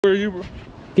Where are you?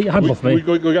 Get your hands off me. We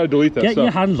gotta delete that stuff. Get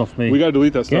your hands off me. We gotta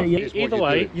delete that stuff. Either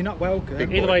way, you're not welcome.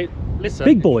 Either way, listen.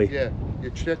 Big boy. Yeah,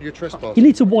 you're trespassing. You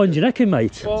need to wind your neck in,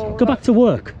 mate. Well, Go back to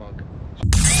work.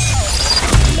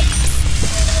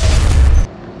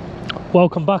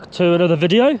 Welcome back to another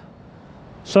video.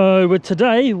 So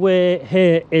today we're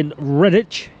here in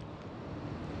Redditch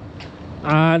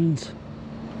and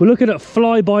we're looking at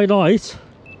Fly By Night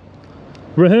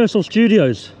rehearsal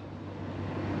studios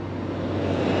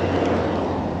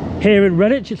here in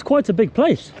Redditch. It's quite a big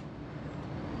place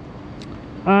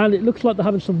and it looks like they're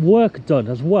having some work done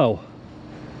as well.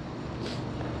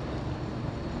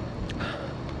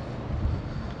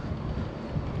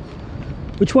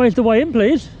 Which way is the way in,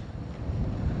 please?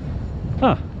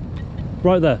 Ah,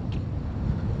 right there.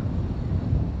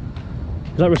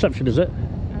 Is that reception, is it?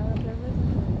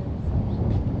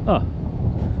 Ah,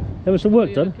 there was some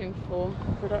work done.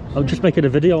 I'm just making a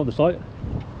video on the site.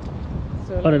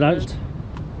 So unannounced.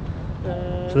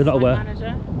 So they're not aware.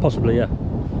 Manager? Possibly, yeah.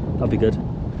 That'd be good.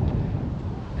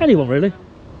 Anyone really.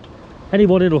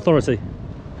 Anyone in authority.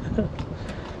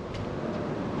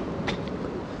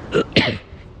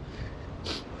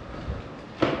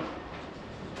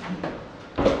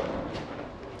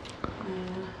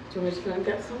 Do you want me to go and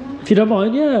get someone? If you don't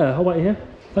mind, yeah, I'll wait here.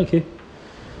 Thank you.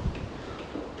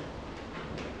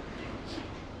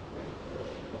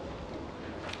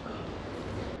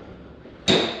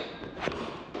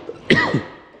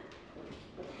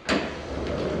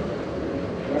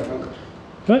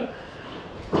 Right.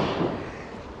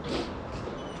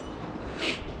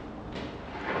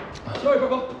 Sorry,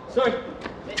 Papa. Sorry.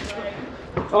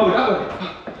 Oh, that way.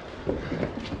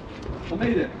 I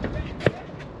made it.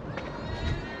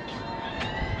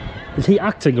 Is he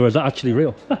acting or is that actually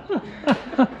real?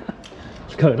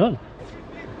 What's going on?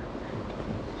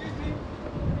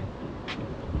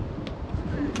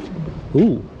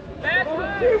 Ooh.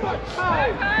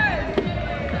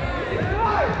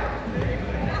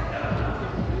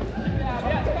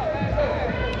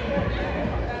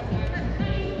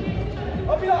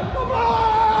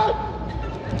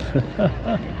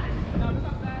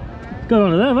 What's going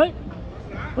on in there, mate?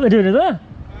 What are they doing in there?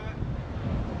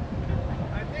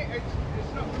 I think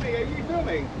it's not for me. Are you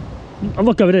filming? I'm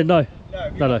not going in, no.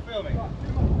 No. Filming.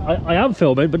 I am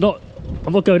filming, but not.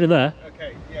 I'm not going in there.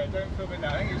 Okay, yeah, don't film in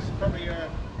that. I think it's probably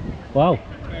Wow.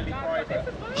 fairly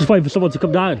private. Just waiting for someone to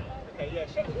come down. Okay, yeah,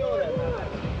 shut the door then.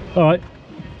 All right.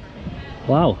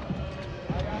 Wow.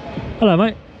 Hello,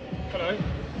 mate. Hello.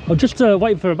 I'm just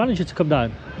waiting for a manager to come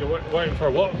down. You're waiting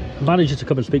for what? A manager to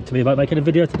come and speak to me about making a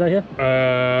video today here.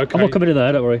 Okay. I'm not coming in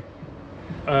there, don't worry.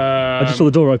 I just saw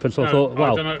the door open, so I thought,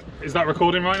 wow. I don't know. Is that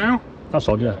recording right now? That's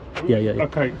on, yeah. Yeah.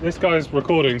 Okay, this guy's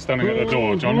recording standing at the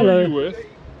door. John, Hello. who are you with?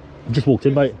 I just walked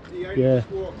in, mate. Yeah, Yeah.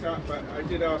 just walked up, but I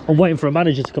did ask. I'm waiting for a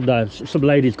manager to come down. Some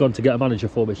lady's gone to get a manager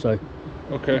for me, so.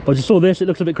 Okay. I just saw this, it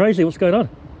looks a bit crazy. What's going on?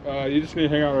 You just need to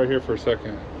hang out right here for a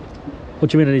second. What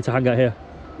do you mean I need to hang out here?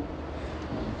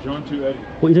 John to Eddie.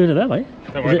 What are you doing in there, mate?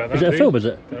 Don't worry about that. Is it a please. film, is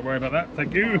it? Don't worry about that.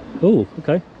 Thank you. Oh,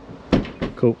 okay.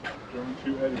 Cool. John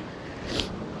to Eddie.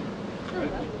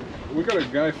 We got a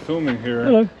guy filming here.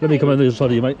 Hello. Let me come on the other side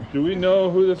of you, mate. Do we know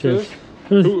who this Cheers. is?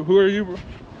 Who are you?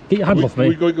 Get your hands off me.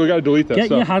 We gotta delete that Get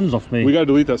stuff. your hands off me. We gotta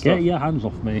delete that stuff. Get your hands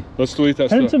off me. Let's delete that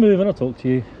Tell him stuff. to move and I'll talk to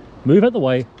you. Move out the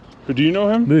way. Do you know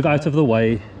him? Move out of the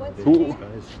way. Who?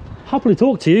 Happily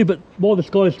talk to you, but while this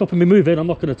guy is stopping me moving, I'm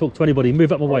not going to talk to anybody.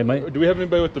 Move out my way, mate. Do we have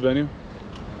anybody with the venue?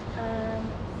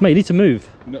 Mate, you need to move.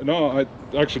 No, I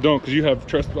actually don't, because you have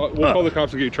trespass. We'll call the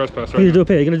cops and get you trespassed What are you right going to do up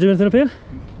here? You going to do anything up here?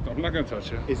 now. I'm not going to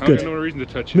touch you. I good. have no reason to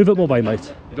touch you. Move up my way,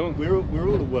 mate. Don't. We're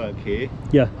all at work here.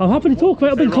 Yeah, I'm happy to talk,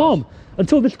 mate. I've been calm.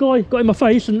 Until this guy got in my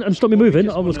face and stopped me moving,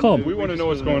 I was calm. We want to know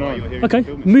what's going on. Okay,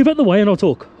 move out the way and I'll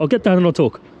talk. I'll get down and I'll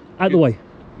talk. Out the way.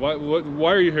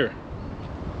 Why are you here?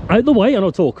 Out the way and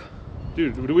I'll talk.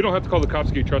 Dude, we don't have to call the cops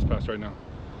to get you trespassed right now.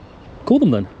 Call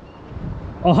them then.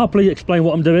 I'll happily explain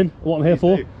what I'm doing, what I'm here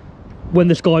for, when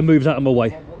this guy moves out of my way.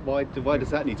 Why does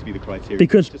that need to be the criteria?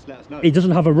 Because just let us know. he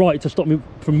doesn't have a right to stop me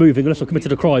from moving unless I've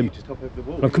committed a crime. Just hop over the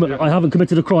wall. I haven't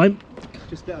committed a crime,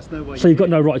 Just let us know why. so you've got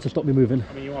no right to stop me moving.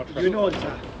 I mean, you are You're not.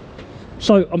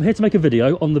 So I'm here to make a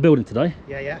video on the building today.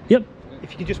 Yeah. Yep.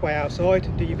 If you could just wait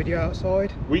outside, do your video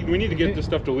outside. We need to get this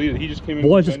stuff deleted. He just came in.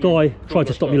 Why with has the this venue, guy tried filmed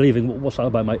to our stop me stuff. leaving? What's that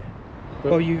about, mate?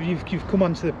 Well, you've come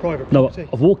onto the private No, property.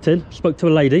 I've walked in, spoke to a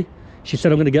lady. She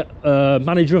said I'm going to get a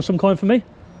manager of some kind for me.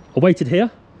 I waited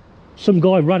here. Some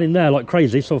guy ran in there like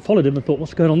crazy, so I followed him and thought,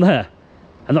 what's going on there?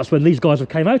 And that's when these guys have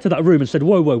came out of that room and said,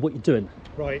 whoa, what are you doing?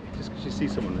 Right. Just because you see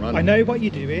someone running. I know what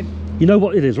you're doing. You know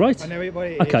what it is, right? I know what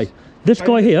it is. Okay. This I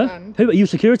guy here, understand. who are you,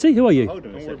 security? Who are you? Hold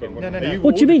on a Don't worry second. about No, no, Are no.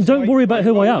 What do you mean? Don't Stop. worry about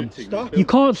who I am. Stop. You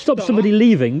can't stop Stop. somebody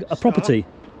leaving a Stop. property.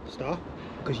 Stop.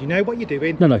 Because you know what you're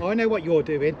doing. No, no. I know what you're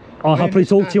doing. I'll I happily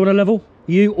talk to you on a level.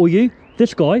 You or you.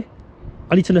 This guy.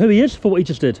 I need to know who he is for what he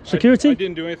just did. Security? I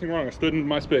didn't do anything wrong. I stood in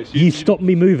my space. You stopped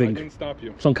me I moving. didn't stop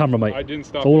you. It's on camera, mate. I didn't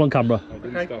stop It's all you. on camera. I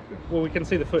didn't Okay. stop you. Well, we can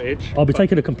see the footage. I'll be but-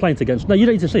 taking a complaint against... No, you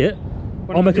don't need to see it.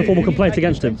 I'll make a formal complaint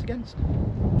against him.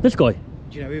 This guy.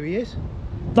 Do you know who he is?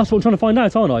 That's what I'm trying to find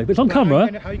out, aren't I? But it's on Well, how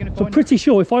camera. are you gonna So I'm find pretty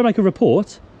sure if I make a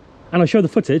report and I show the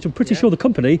footage, I'm pretty Yeah. sure the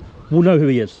company will know who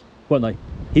he is, won't they?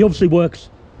 He obviously works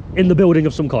in the building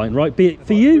of some kind, right? Be it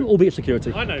for you or be it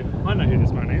security. I know who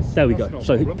this man is. There we That's go. not a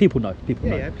So problem. people know. People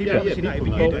know. Yeah, people Yeah, obviously know, people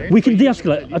but know. you don't. We can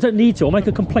de-escalate. I don't need to. I'll make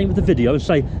a complaint with the video and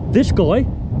say, this guy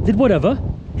did whatever.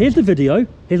 Here's the video.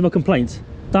 Here's my complaint.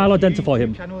 That'll identify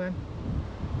him. Channel, then.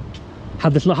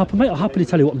 Had this not happened, mate, I'll happily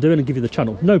tell you what I'm doing and give you the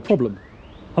channel. No problem.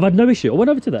 I've had no issue. I went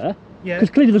over to there Yeah.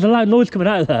 because clearly there's a loud noise coming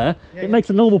out of there. Yeah, It yeah. makes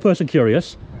a normal person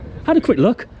curious. Had a quick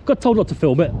look. Got told not to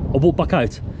film it. I walked back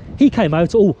out. He came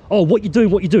out. Oh, what you doing?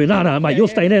 What you doing? No, no, mate. Yeah, You're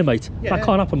yeah. staying here, mate. Yeah. That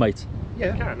can't happen, mate.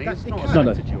 Yeah, can, he's that's- it not can.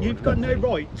 No, no. You've got no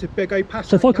right to go past.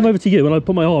 So if that I come gate. over to you and I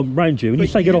put my arm round you and you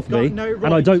But say get you've off me got no and I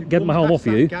right don't to get my come arm off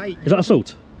past you, that gate. is that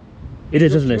assault? It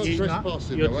is, isn't You're it?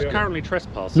 trespassing. You're though, aren't you? currently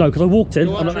trespassing. No, because I walked in.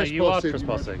 You And are I, you are trespassing.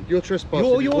 trespassing. You're trespassing.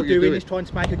 All is you're what doing is trying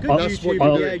to make a good That's YouTube what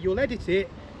you're video. doing. You'll edit it.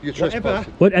 You're whatever.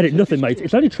 trespassing. won't edit nothing, mate.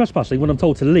 It's only trespassing when I'm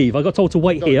told to leave. I got told to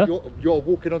wait No, here. you're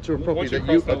walking onto a property Once you that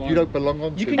cross that you line. don't belong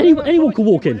on You to. can Any- go anyone outside can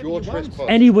and walk do in. whatever You're you want. trespassing.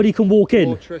 Anybody can walk in.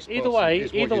 You're trespassing Either way,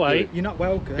 is what either you're way. doing. You're not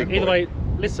welcome. Big Either way,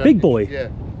 listen. Big boy. Yeah,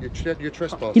 you're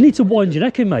trespassing. You need to wind your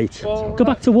neck in, mate. Well, Go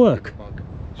back to work. Mug.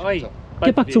 Oi, Shut up. both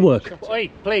Get back of to you. work. Oi,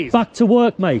 please. Back to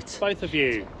work, mate. Both of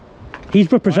you. He's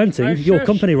representing No, your shush,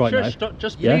 company right shush, now.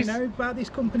 Just Yeah. please, You know about this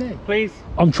company. please.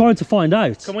 I'm trying to find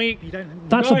out. Can we? You don't.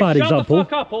 That's a Guys, bad shut example. the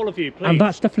fuck up, all of you, please. And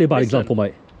that's definitely a bad Listen. example,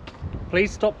 mate.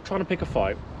 Please stop trying to pick a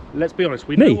fight. Let's be honest.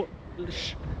 We Me? know what,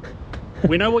 shh.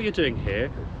 We know what you're doing here.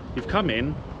 You've come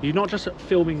in. You're not just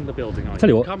filming the building, are you? Tell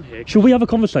you You've what, come here. should we have a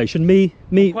conversation? Me,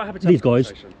 I'm quite happy to have these a guys.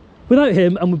 conversation. Without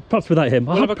him, and perhaps without him.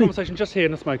 We'll I'll have a happily- conversation just here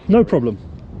in the smoking No area. problem.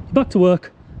 Back to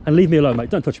work and leave me alone, mate.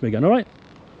 Don't touch me again, all right?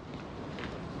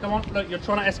 Come on, look, you're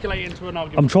trying to escalate into an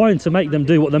argument. I'm trying to make them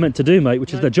do what they're meant to do, mate, which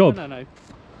is No, their job. No, no.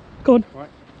 Go on. Right.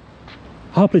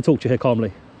 I'll happily talk to you here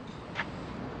calmly.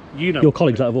 You know. Your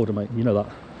colleague's out of order, mate. You know that.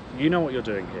 You know what you're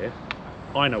doing here.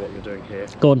 I know what you're doing here.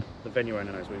 Go on. The venue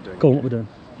owner knows what you're doing. Go on, what we're doing.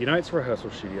 You know it's a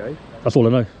rehearsal studio. That's all I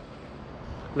know.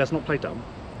 Let's not play dumb.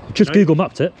 I've just No. Google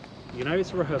mapped it. You know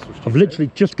it's a rehearsal studio. I've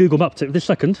literally just Google mapped it this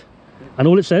second. And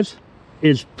all it says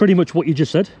is pretty much what you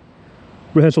just said.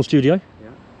 Rehearsal studio. Yeah.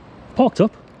 Parked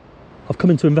up. I've come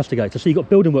in to investigate. I see you've got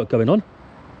building work going on.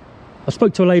 I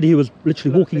spoke to a lady who was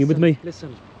literally Look, walking in with me.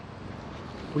 Listen,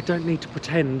 we don't need to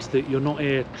pretend that you're not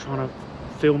here trying to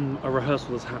film a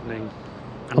rehearsal that's happening.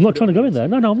 and I'm not put it trying to on go in the there.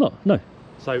 No, no, I'm not. No.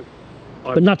 So,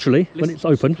 But naturally, when listen, it's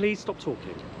open, please stop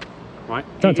talking. Right?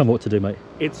 don't tell me what to do, mate.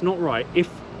 It's not right. If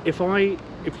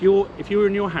you're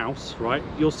in your house, right?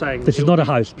 You're saying This is you're- not a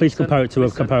house. Please listen, compare it to a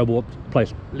listen, comparable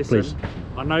place, Listen, please.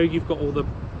 I know you've got all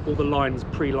the lines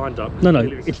pre-lined up. No, no,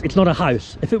 Clearly it's not a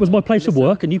house. If it was my place of Listen.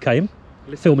 work and you came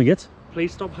Listen, filming it,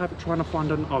 Please stop trying to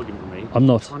find an argument with me. I'm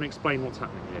not. Trying to explain what's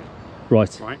happening here.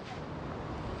 Right. Right?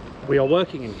 We are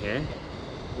working in here.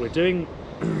 We're doing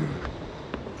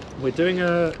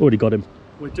Already got him.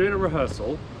 a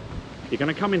rehearsal. You're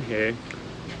going to come in here.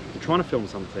 You're trying to film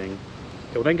something.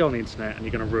 It will then go on the internet, and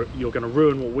you're going to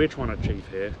ruin what we're trying to achieve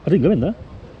here. I didn't go in there.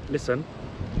 Listen,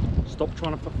 stop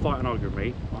trying to fight and argue with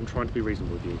me. I'm trying to be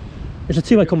reasonable with you. It's a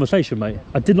two-way conversation, mate.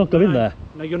 I did not go in there.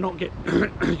 No, you're not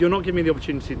you're not giving me the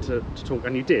opportunity to talk,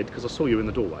 and you did because I saw you in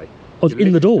the doorway. I was You in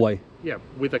the literally- doorway. Yeah,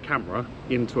 with a camera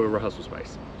into a rehearsal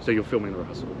space. So you're filming the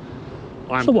rehearsal.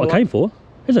 That's not what I came for,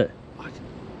 is it?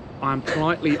 I'm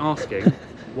politely asking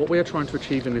what we are trying to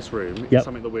achieve in this room Yep. is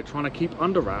something that we're trying to keep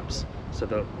under wraps so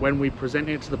that when we present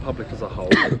it to the public as a whole,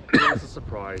 it's a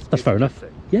surprise. That's it's fair a good enough.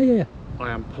 thing. Yeah, yeah, yeah. I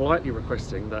am politely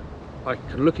requesting that I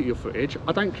can look at your footage.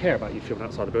 I don't care about you filming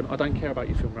outside the building. I don't care about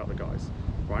you filming other guys,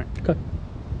 right? Okay.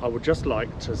 I would just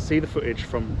like to see the footage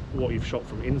from what you've shot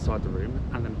from inside the room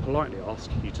and then politely ask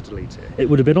you to delete it. It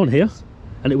would have been on here,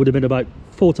 and it would have been about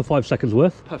 4 to 5 seconds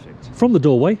worth. Perfect. From the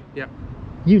doorway, Yeah.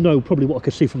 you know probably what I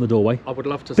could see from the doorway. I would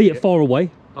love to Be see it far away,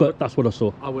 but would- that's what I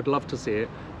saw. I would love to see it,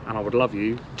 and I would love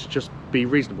you to just be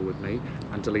reasonable with me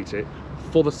and delete it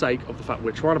for the sake of the fact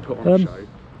we're trying to put on a show.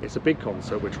 It's a big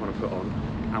concert we're trying to put on,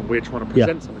 and we're trying to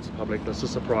present something to the public that's a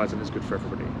surprise and is good for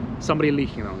everybody. Somebody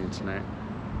leaking it on the internet,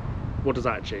 what does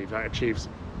that achieve? That achieves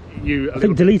you. I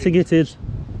think deleting it is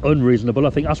unreasonable. I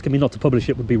think asking me not to publish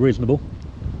it would be reasonable.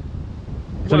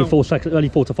 It's only 4 seconds, only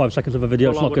 4 to 5 seconds of a video.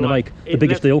 Well, It's not going to make the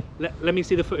biggest deal. Let me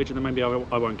see the footage and then maybe I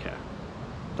won't care.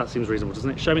 That seems reasonable,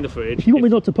 doesn't it? Show me the footage. If you want me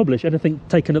not to publish anything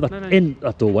taken at in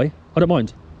that doorway, I don't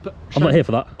mind. But I'm not here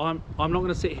for that. I'm not going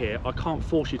to sit here. I can't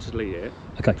force you to delete it.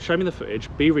 Okay. Show me the footage.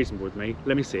 Be reasonable with me.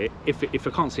 Let me see it. If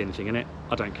I can't see anything in it,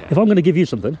 I don't care. If I'm going to give you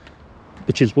something,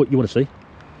 which is what you want to see.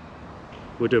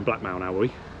 We're doing blackmail now, are we?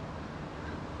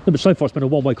 No, but so far it's been a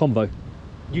one-way convo.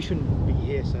 You shouldn't be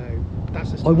here, so that's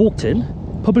the I start. walked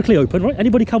in, publicly open, right?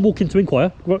 Anybody can walk in to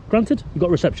inquire. Granted, you got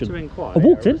a reception. To inquire. I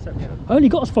walked in. Reception. I only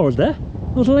got as far as there.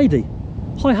 There was a lady.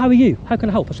 Hi, how are you? How can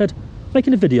I help? I said,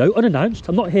 making a video, unannounced.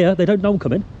 I'm not here. They don't know I'm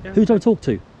coming. Yeah, Who do I talk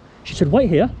to? She said, wait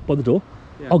here by the door.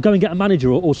 Yeah. I'll go and get a manager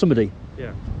or somebody.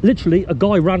 Yeah. Literally, a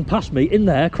guy ran past me in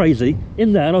there, crazy,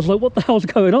 in there, and I was like, what the hell's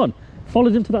going on?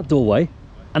 Followed him to that doorway,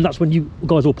 and that's when you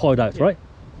guys all piled out, right?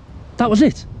 That was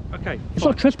it. Okay. It's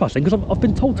not trespassing because I've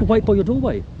been told to wait by your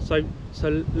doorway. So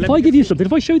If I give you something,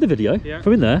 if I show you the video Yeah.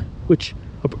 from in there, which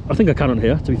I think I can on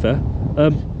here, to be fair,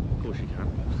 Of course you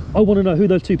can. I want to know who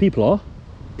those two people are.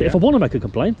 Yeah. If I want to make a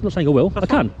complaint, I'm not saying I will, I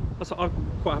can. I'm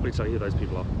quite happy to tell you who those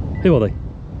people are. Who are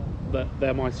they?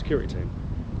 They're my security team.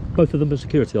 Both of them are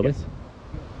security, are Yes.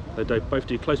 They both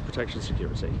do close protection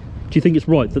security. they? Do you think it's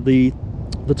right that the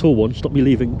tall one stopped me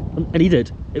leaving? And he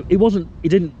did. It wasn't. He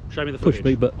didn't Show me the push footage.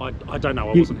 me, but I don't know.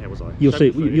 I you- wasn't here, was I? you'll Show see. me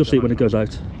the footage You'll see it and when I it goes know.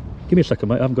 out. Give me a second,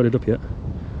 mate. I haven't got it up yet.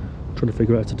 I'm trying to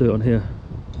figure out how to do it on here.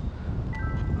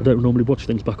 I don't normally watch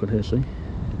things back on here. See?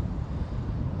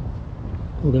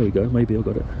 Oh, there we go. Maybe I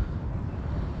got it.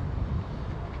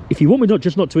 If you want me not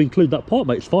to include that part,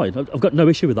 mate, it's fine. I've got no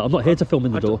issue with that. I'm not here to film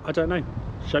in the door. I don't know.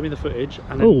 Show me the footage.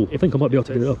 And then Oh, I think I might be able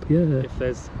to get it up. Yeah. If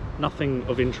there's nothing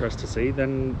of interest to see,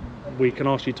 then we can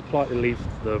ask you to politely leave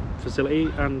the facility,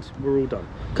 and we're all done.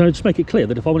 Can I just make it clear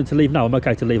that if I wanted to leave now, I'm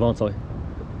okay to leave, aren't I?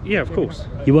 Yeah, of course.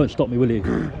 You won't stop me, will you?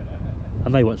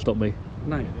 And they won't stop me.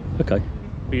 No, Okay.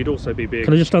 but you'd also be being.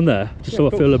 Can I just stand there, just so Yeah,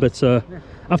 I of feel a bit?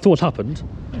 After what's happened,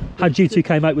 had you two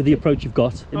came out with the approach you've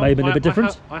got, it may have been a bit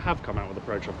different. I have come out with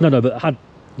approach. No, but had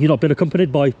you not been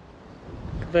accompanied by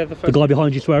They're the first. the guy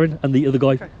behind you swearing and the other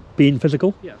guy being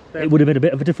physical, Yeah, it would have been a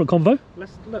bit of a different convo,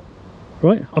 Let's look.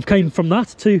 right? I've came from that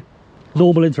to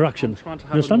normal interaction. I'm trying to You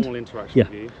have a understand? normal interaction Yeah,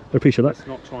 with you. I appreciate that. Let's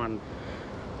not try and.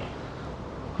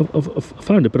 I've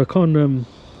found it, but I can't.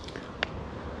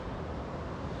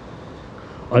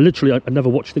 I literally, I never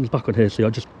watch things back on here. See, I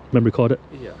just memory card it.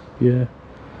 Yeah. Yeah.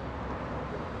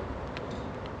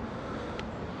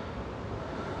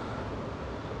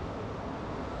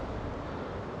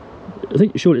 I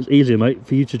think, sure, it's easier, mate,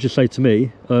 for you to just say to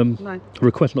me, No.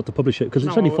 request not to publish it, because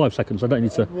it's No, only I- 5 seconds. I don't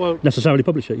need to Well- necessarily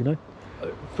publish it, you know?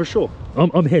 For sure.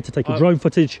 I'm here to take a drone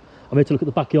footage. I'm here to look at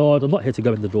the backyard. I'm not here to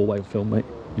go in the doorway and film, mate.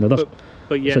 You know, that's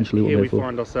But yet, essentially what here I'm we here for.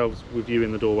 find ourselves with you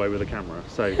in the doorway with a camera.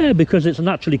 So Yeah, because it's a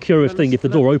naturally curious thing if the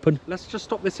door open. Let's just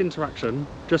stop this interaction.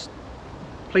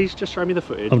 Please just show me the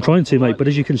footage. I'm trying to, mate, but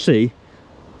as you can see,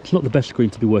 it's not the best screen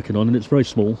to be working on, and it's very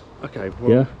small. Okay, well,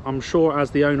 Yeah. I'm sure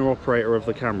as the owner-operator of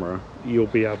the camera, you'll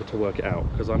be able to work it out,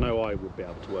 because I know I would be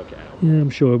able to work it out. Yeah, I'm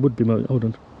sure I would be, mate. Hold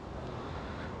on.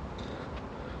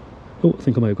 Oh, I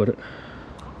think I may have got it.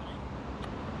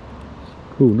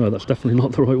 Oh, no, that's definitely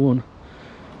not the right one.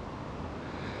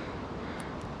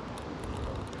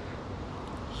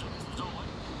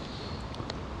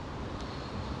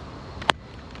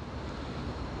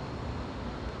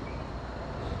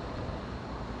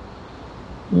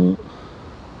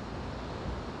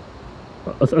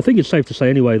 I think it's safe to say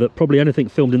anyway that probably anything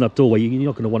filmed in that doorway, you're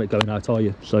not going to want it going out, are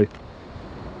you? So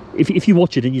if you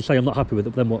watch it and you say I'm not happy with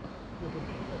it, then what?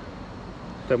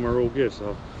 Then we're all good.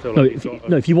 So I feel No,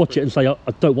 like if you watch it and say I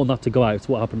don't want that to go out,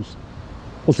 what happens?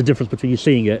 What's the difference between you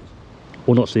seeing it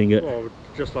or not seeing it? Well, I would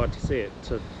just like to see it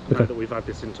to know Okay. that we've had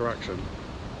this interaction.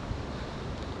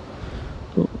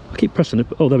 Oh, I keep pressing it.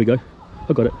 Oh, there we go.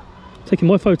 I got it. Taking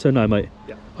my photo now, mate.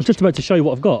 Yeah. I was just about to show you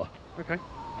what I've got. Okay.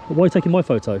 But why are you taking my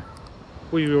photo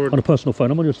Well, you on already. a personal phone?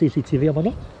 I'm on your CCTV, am I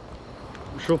not?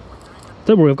 Sure.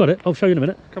 Don't worry, I've got it. I'll show you in a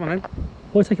minute. Come on in.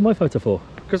 Why are you taking my photo for?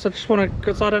 Because I just want to.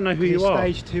 Because I don't know who you are.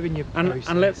 Stage 2 in your process.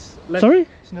 And let's. Sorry?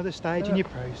 It's another stage in your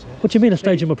process. What do you mean a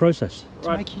stage in my process? To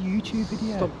Right. make a YouTube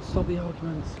video. Stop the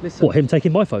arguments. Listen. What, him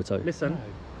taking my photo? Listen.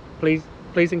 Please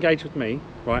engage with me.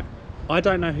 Right. I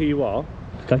don't know who you are.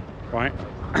 Okay. Right.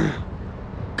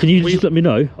 Can you We- just let me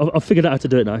know? I've figured out how to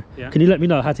do it now. Yeah. Can you let me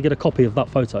know how to get a copy of that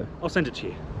photo? I'll send it to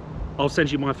you. I'll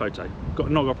send you my photo.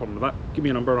 Not got a problem with that. Give me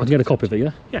a number. And I can get a copy of it,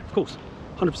 yeah? Yeah, of course.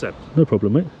 100%. No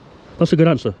problem, mate. That's a good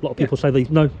answer. A lot of people say they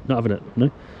no, not having it.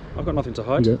 No? I've got nothing to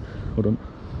hide. Yeah. Hold on.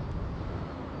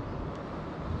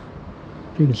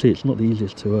 You can see it's not the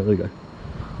easiest to. There you go.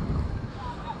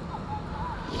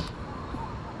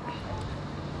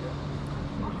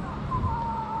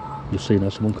 You'll see now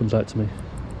someone comes out to me.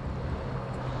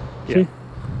 Yeah. See?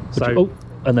 So, Oh,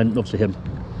 and then obviously him.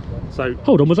 so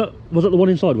Hold on, was that the one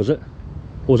inside, was it?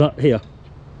 Or was that here?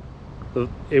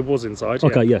 it was inside.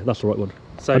 Okay, yeah, that's the right one.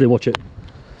 So I didn't watch it.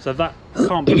 So that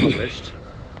can't be published.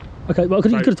 Okay, well,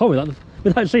 you could have told me that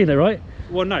without seeing it, right?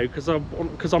 Well, no, because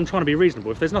I'm trying to be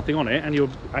reasonable. If there's nothing on it and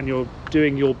you're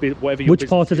doing your whatever your Which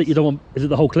part is it you don't want? Is it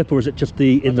the whole clip or is it just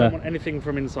the I in don't there? want anything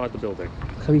from inside the building.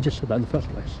 So you just said that in the first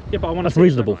place. Yeah, but I want That's to see it,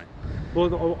 reasonable.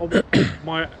 don't I? Well,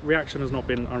 my reaction has not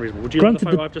been unreasonable. Would you like the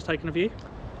Granted, photo I've just taken of you?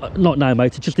 Not now,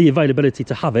 mate. It's just the availability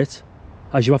to have it,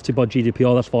 as you have to by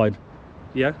GDPR. That's fine.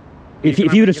 Yeah. If can you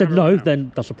have would it- have said you can have no, it now.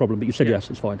 then that's a problem. But you said Yeah. yes,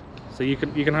 it's fine. So you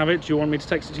can have it. Do you want me to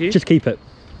text it to you? Just keep it.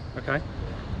 Okay.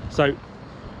 So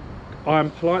I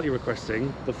am politely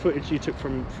requesting the footage you took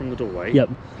from the doorway. Yep.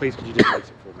 Please, could you delete it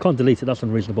for me? Can't delete it. That's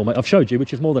unreasonable, mate. I've showed you,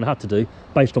 which is more than I had to do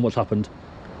based on what's happened.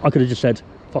 I could have just said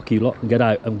 "fuck you lot" and get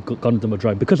out and gone into my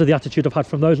drone because of the attitude I've had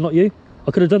from those, not you.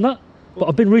 I could have done that, but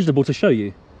I've been reasonable to show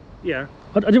you. Yeah.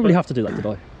 I didn't really have to do that, did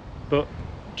I? But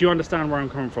do you understand where I'm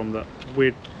coming from? That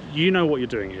you know what you're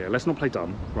doing here. Let's not play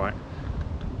dumb, right?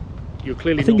 You're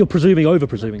clearly. I think not, you're presuming over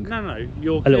presuming. No,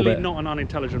 you're A little clearly bit. not an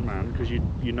unintelligent man because you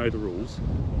know the rules.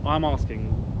 I'm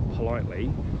asking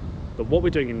politely that what we're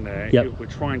doing in there, Yep. we're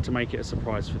trying to make it a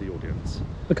surprise for the audience.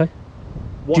 Okay.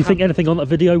 What Do you think hap- anything on that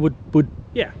video would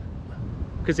Yeah,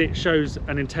 because it shows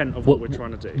an intent of what we're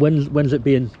trying to do. When's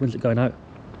it going out?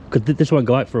 Because this won't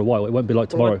go out for a while. It won't be like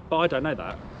Well, tomorrow. but I don't know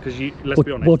that because let's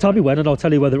be honest. Well, tell me when, and I'll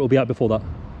tell you whether it will be out before that.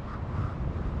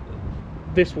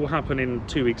 This will happen in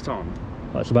 2 weeks' time.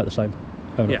 That's about the same.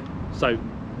 Fair enough. Yeah. So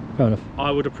Fair enough.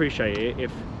 I would appreciate it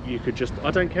if you could just.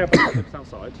 I don't care about the clips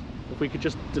outside. If we could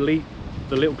just delete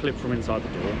the little clip from inside the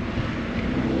door,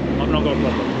 I've not got a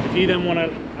problem. If you then want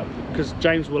to, because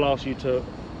James will ask you to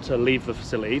leave the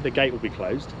facility, the gate will be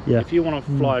closed. Yeah. If you want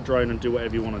to fly a drone and do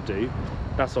whatever you want to do,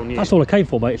 that's on you. That's all I came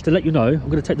for, mate. Is to let you know I'm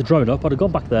going to take the drone up. I'd have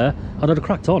gone back there and I'd have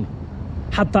cracked on.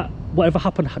 Had that whatever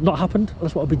happened not happened,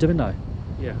 that's what I'd be doing now.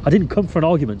 Yeah. I didn't come for an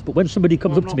argument, but when somebody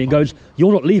comes Well, up to me and goes,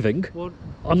 "You're not leaving," Well,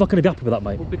 I'm not going to be happy with that,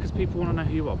 mate. well, because people want to know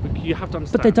who you are. But you have to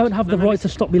understand. But they don't have the right to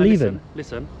stop me leaving.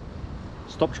 Listen.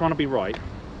 Stop trying to be right.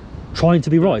 Trying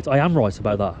to be right, I am right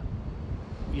about that.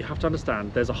 You have to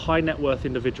understand. There's a high net worth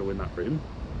individual in that room,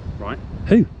 right?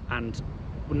 Who? And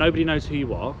nobody knows who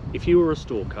you are. If you were a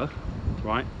stalker,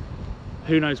 right?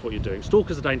 Who knows what you're doing?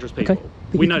 Stalkers are dangerous people. Okay.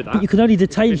 But We you, know that. But you can only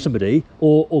detain been- somebody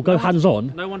or go hands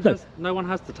on. No one has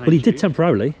detained Well, he did you.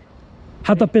 temporarily.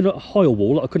 Had that been a higher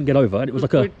wall that I couldn't get over, and it was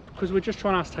like a. Because we're just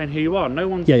trying to ascertain who you are. No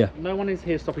one is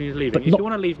here stopping you leaving. But If not- you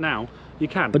want to leave now, you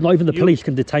can. But not even the police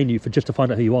can detain you for just to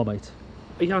find out who you are, mate.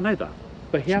 Yeah, I know that.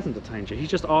 But he hasn't detained you. He's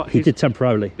just. He did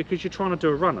temporarily. Because you're trying to do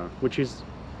a runner, which is.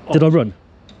 Did I odd. run?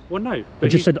 Well, no. I but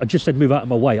just said move out of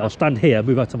my way. I'll stand here,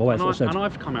 move out of my way. And, That's what I said. and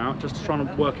I've come out just trying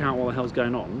to work out what the hell's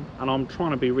going on, and I'm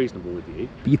trying to be reasonable with you.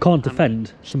 But you can't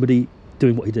defend somebody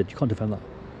doing what he did. You can't defend that.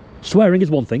 Swearing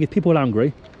is one thing. If people are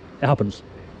angry, it happens.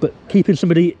 But keeping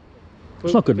somebody,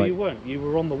 it's not good, but mate. You weren't. You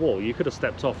were on the wall. You could have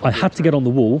stepped off. I had to get on the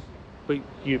wall. But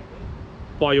you,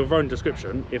 by your own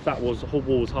description, if that wall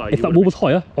was high, If that wall was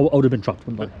higher, I would have been trapped,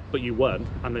 wouldn't I? But you weren't,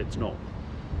 and it's not.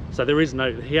 So there is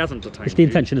no. He hasn't detained. It's the you.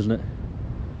 intention, isn't it?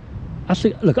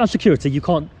 Look, as security, you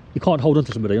can't hold on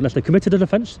to somebody unless they committed an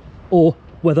offence, or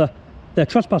whether they're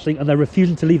trespassing and they're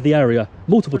refusing to leave the area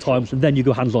multiple times, and then you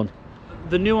go hands on.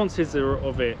 The nuances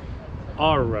of it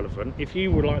are irrelevant. If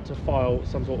you would like to file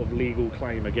some sort of legal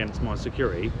claim against my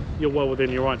security, you're well within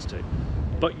your rights to.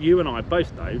 But you and I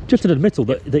both know. Just an admittal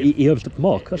that he overstepped the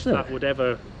mark. That's If it. that would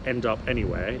ever end up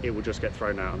anywhere, it will just get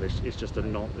thrown out, and it's just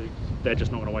they're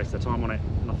just not going to waste their time on it.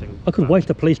 Nothing. I could waste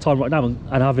the police time right now and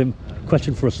have him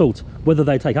questioned for assault. Whether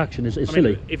they take action is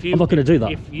silly. I'm not going to do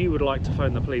that. If you would like to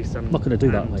phone the police, and I'm not going to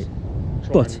do that, and mate.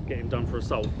 try But and get him done for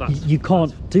assault, you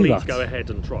can't do please that. go ahead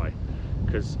and try,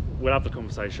 because we'll have the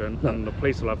conversation, and the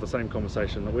police will have the same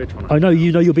conversation that we're trying to. I know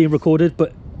you know you're being recorded,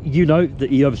 but you know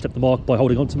that he overstepped the mark by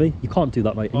holding on to me. You can't do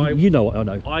that, mate. You know what I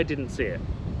know. I didn't see it.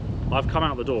 I've come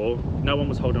out the door. No one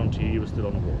was holding on to you. You were still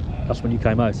on the wall. That's when you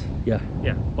came out. Yeah.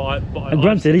 Yeah, And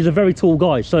granted, he's a very tall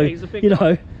guy, so Yeah, he's a big you know,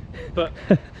 guy. But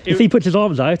if he puts his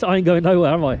arms out, I ain't going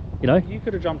nowhere, am I? You know. you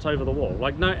could have jumped over the wall.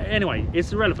 Like, no. Anyway,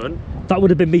 it's irrelevant. That would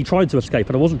have been me trying to escape,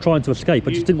 and I wasn't trying to escape.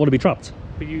 I just didn't want to be trapped.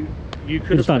 But you could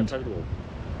have Understand? jumped over the wall.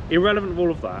 Irrelevant of all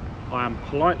of that, I am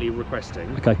politely requesting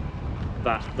Okay.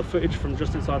 that the footage from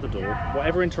just inside the door,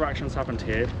 whatever interactions happened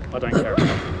here, I don't care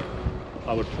about.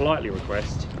 I would politely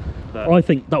request that. I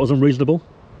think that was unreasonable.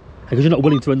 Because you're not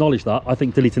willing to acknowledge that, I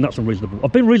think deleting that's unreasonable.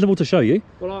 I've been reasonable to show you.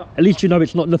 Well, At least you know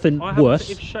it's not nothing I have worse.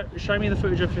 If show me the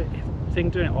footage of thing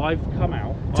doing it. I've come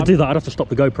out. To do that, I'd have to stop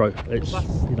the GoPro. It's, Well,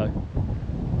 that's- you know.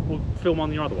 Well, film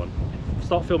on your other one.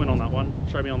 Start filming on that one.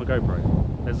 Show me on the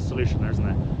GoPro. There's a solution there, isn't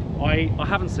there? I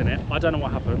haven't seen it. I don't know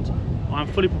what happened. I'm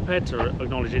fully prepared to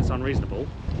acknowledge it's unreasonable.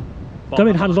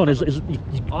 Going hands-on is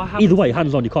either way,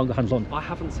 hands-on, you can't go hands-on. I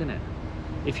haven't seen it.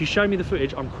 If you show me the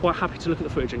footage, I'm quite happy to look at the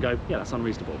footage and go, yeah, that's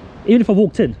unreasonable. Even if I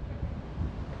walked in,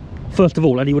 first of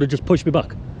all, and he would have just pushed me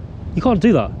back. You can't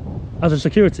do that as a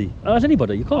security, as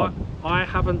anybody, you can't. I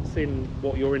haven't seen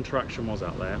what your interaction was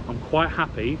out there. I'm quite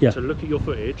happy to look at your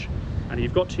footage, and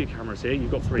you've got 2 cameras here,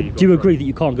 you've got 3, you've got Do you 3. agree that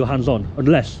you can't go hands-on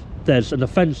unless there's an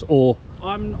offence or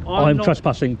I'm not,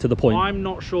 trespassing to the point? I'm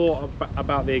not sure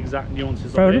about the exact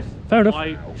nuances Fair of enough, it. fair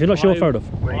enough. If you're not sure, fair enough.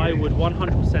 I would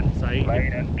 100% say...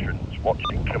 Main entrance,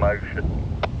 watching commotion.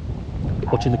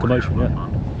 Watching the commotion, yeah.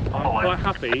 I'm quite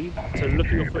happy to look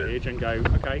at your footage and go,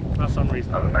 okay, that's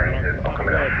unreasonable.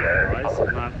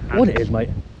 What it is, mate,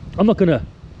 I'm not gonna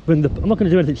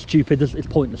do anything stupid. It's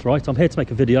pointless, right? I'm here to make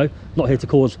a video, not here to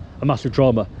cause a massive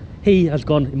drama. He has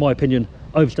gone, in my opinion,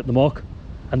 overstepped the mark,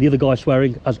 and the other guy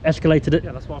swearing has escalated it.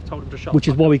 Yeah, that's why I've told him to shut. Which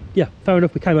is why fair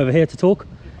enough, we came over here to talk.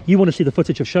 You want to see the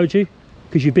footage I've showed you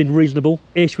because you've been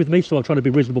reasonable-ish with me, so I'm trying to be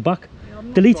reasonable back. Yeah,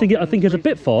 deleting it, I think, is a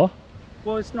bit far.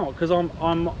 Well, it's not, because I'm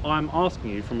asking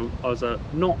you from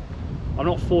I'm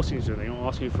not forcing you to do anything. I'm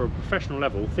asking you for a professional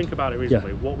level. Think about it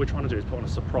reasonably. What we're trying to do is put on a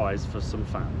surprise for some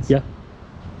fans. Yeah.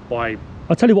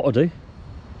 I'll tell you what I'll do.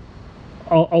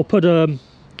 I'll put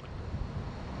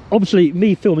obviously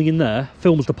me filming in there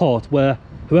films the part where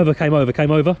whoever came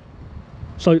over.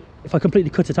 So if I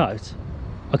completely cut it out,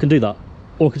 I can do that,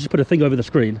 or I can just put a thing over the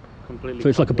screen. Completely. So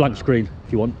it's like a blank screen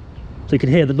if you want. So you can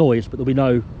hear the noise, but there'll be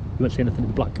you won't see anything, it'll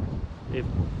be black.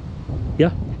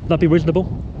 Yeah, would that be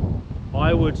reasonable?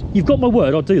 I would. You've got my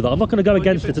word, I'll do that. I'm not going to go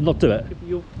against it and not do it.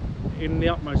 In the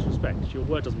utmost respect, your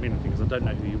word doesn't mean anything because I don't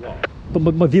know who you are.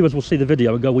 But my viewers will see the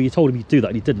video and go, well, you told him you'd do that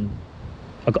and he didn't.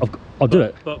 I'll do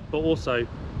it. But also,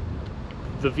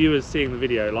 the viewers seeing the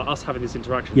video, like us having this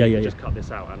interaction, just cut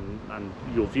this out, and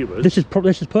your viewers. This is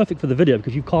perfect for the video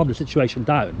because you've calmed the situation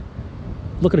down.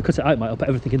 I'm not going to cut it out, mate. I'll put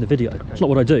everything in the video. Okay. It's not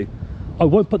what I do. I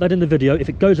won't put that in the video. If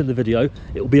it goes in the video,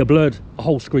 it will be a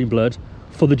whole screen blurred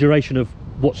for the duration of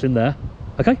what's in there.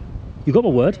 Okay? You got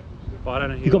my word. But I don't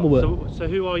know who you got my word. So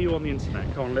who are you on the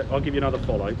internet? Come on, I'll give you another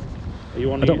follow. Are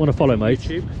you on? I don't want to follow, mate.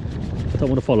 YouTube? I don't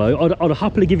want to follow. I'd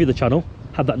happily give you the channel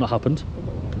had that not happened.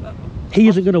 He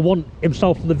isn't going to want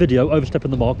himself in the video overstepping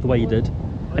the mark the way he did.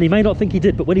 And he may not think he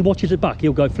did, but when he watches it back,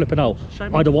 he'll go flipping out.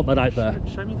 I don't want that out there.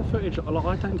 Show me the footage.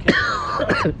 I don't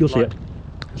care. You'll see it.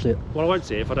 See it. Well, I won't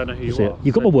see it if I don't know who you are.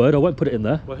 You've got my word. I won't put it in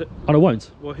there, and I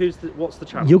won't. Well, what's the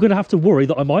channel? You're going to have to worry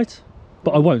that I might,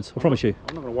 but I won't. I promise you.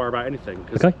 I'm not going to worry about anything.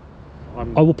 Okay.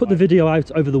 I will put the video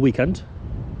out over the weekend,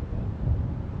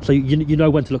 so you know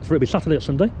when to look for it. It'll be Saturday or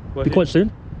Sunday. It'll be quite soon,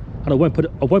 and I won't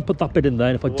put that bit in there.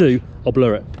 And if I do, I'll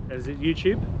blur it. Is it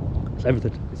YouTube? It's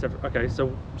everything. Okay. So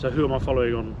who am I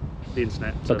following on the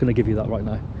internet? I'm not going to give you that right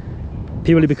now,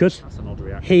 purely because that's an odd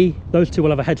reaction. Those two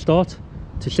will have a head start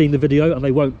to seeing the video, and they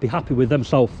won't be happy with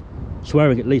themselves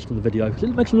swearing at least on the video because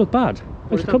it makes them look bad. It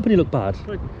makes the company look bad.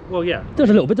 Well, yeah. It does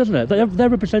a little bit, doesn't it? They're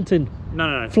representing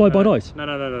Fly By Night.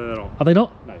 No. Are they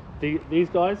not? No. These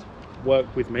guys work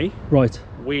with me. Right.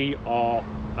 We are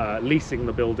leasing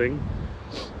the building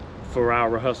for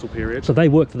our rehearsal period. So they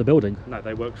work for the building? No,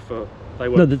 they work for...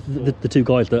 the two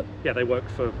guys that... Yeah, they work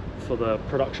for the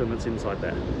production that's inside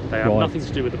there. They have nothing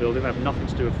to do with the building. They have nothing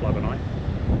to do with Fly By Night.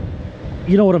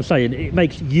 You know what I'm saying? It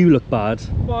makes you look bad.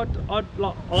 Well,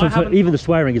 even the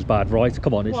swearing is bad, right?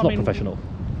 Come on, it's not professional,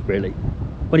 really.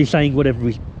 When he's saying whatever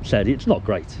he said, it's not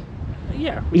great.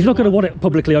 Yeah. He's not going to want it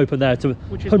publicly open there to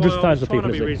hundreds of thousands of people.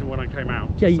 Which is why I was trying to be reasonable when I came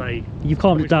out. You've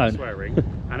calmed it down. Swearing,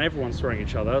 and everyone's swearing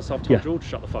each other, so I've told George to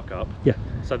shut the fuck up. Yeah.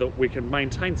 So that we can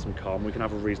maintain some calm, we can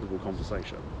have a reasonable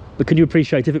conversation. But can you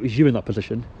appreciate if it was you in that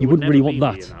position? You wouldn't really want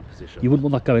that. You wouldn't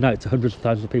want that going out to hundreds of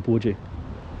thousands of people, would you?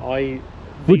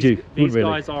 Would you? These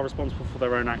guys are responsible for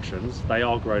their own actions. They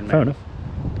are grown men. Fair enough.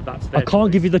 That's their I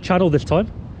can't give you the channel this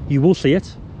time. You will see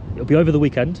it. It'll be over the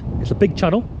weekend. It's a big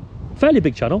channel, fairly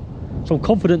big channel. So I'm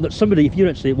confident that somebody, if you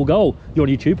don't see it, will go, oh, you're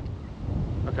on YouTube.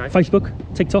 Okay. Facebook,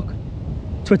 TikTok,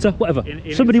 Twitter, whatever.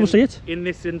 Somebody will see it. In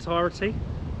this entirety?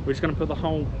 We're just going to put the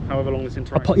whole, however long this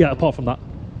interaction apart from that.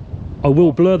 I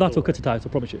will blur that or cut it out, I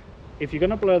promise you. If you're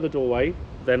going to blur the doorway,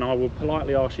 then I will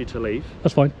politely ask you to leave.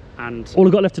 That's fine. And all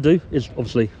I've got left to do is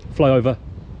obviously fly over,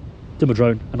 do my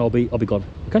drone, and I'll be gone.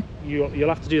 Okay. You'll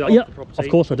have to do that. Yeah, off the property.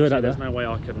 of course I do it out there. There's no way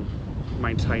I can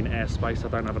maintain airspace. I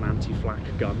don't have an anti-flak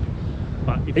gun.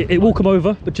 But it will come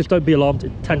over, but just don't be alarmed.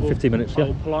 In 10-15 minutes. Yeah. I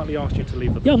will politely ask you to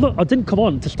leave the. Yeah, I didn't come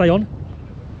on to stay on.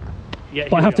 Yeah.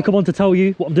 But I have to come on to tell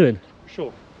you what I'm doing.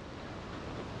 Sure.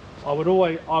 I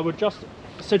would just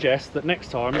suggest that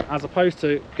next time, as opposed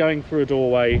to going through a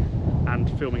doorway and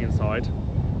filming inside,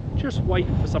 just wait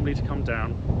for somebody to come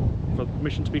down for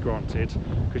permission to be granted,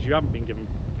 because you haven't been given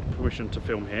permission to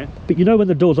film here. But you know when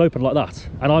the door's open like that,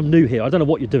 and I'm new here, I don't know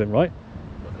what you're doing, right?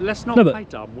 Let's not No, but- play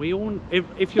dumb. We all, if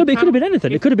No, but it could have been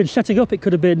anything. It could have been setting up, it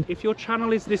could have been... If your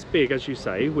channel is this big, as you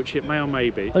say, which it may or may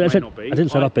be, I may said- not be. I didn't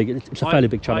say that big, it's a fairly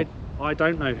big channel. I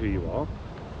don't know who you are.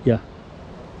 Yeah.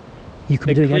 You could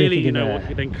be doing anything in there.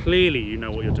 Then clearly you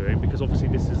know what you're doing, because obviously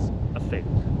this is a thing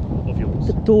of yours.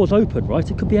 The door's open, right?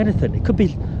 It could be anything. It could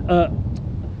be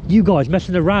you guys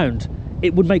messing around.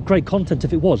 It would make great content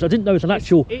if it was. I didn't know it was an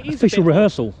actual It is a official bit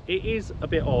rehearsal. odd. It is a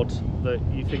bit odd that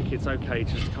you think it's okay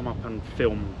just to come up and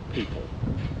film people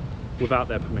without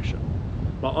their permission.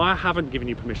 Like, I haven't given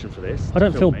you permission for this. I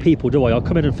don't film me. people, do I? I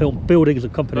come in and film buildings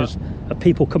and companies and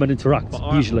people come and interact,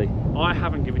 usually. I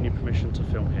haven't given you permission to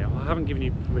film here. I haven't given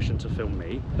you permission to film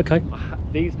me. Okay.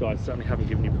 These guys certainly haven't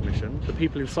given you permission. The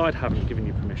people inside haven't given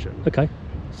you permission. Okay.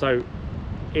 So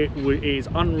it is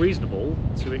unreasonable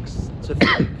to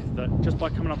think that just by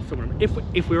coming up and filming them,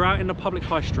 if we're out in the public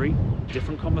high street,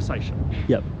 different conversation.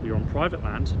 Yep. You're on private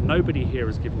land. Nobody here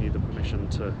has given you the permission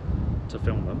to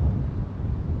film them.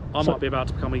 I might be about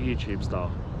to become a YouTube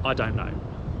star. I don't know.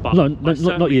 But No, I not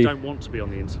certainly you. don't want to be on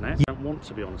the internet. I don't want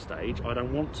to be on a stage. I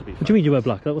don't want to be famous. What do you mean you wear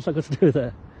black? What's that got to do with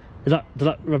it? Does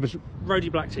that represent... Roadie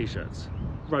black t-shirts.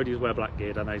 Roadies wear black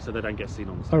gear, don't they? So they don't get seen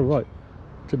on the stage. Oh, right.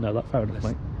 Didn't know that. Fair enough,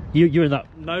 mate. You're in that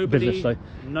business, though.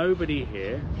 Nobody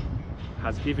here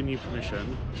has given you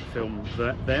permission to film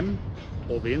them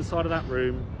or the inside of that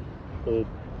room or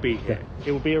be here. Yeah.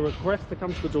 It will be a request to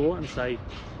come to the door and say,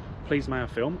 please may I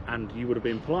film? And you would have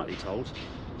been politely told,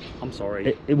 I'm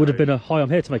sorry. It would have been a, hi, I'm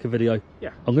here to make a video. Yeah.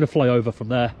 I'm going to fly over from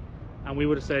there. And we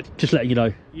would have said, Just letting you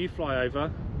know. you fly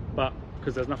over, but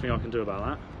because there's nothing I can do about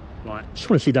that. Like, Just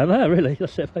want to see down there, really.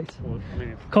 That's it, mate. well, I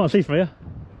mean, Can't see from here.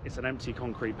 it's an empty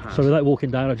concrete pad. So without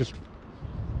walking down, I just...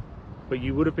 But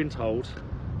you would have been told,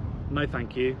 no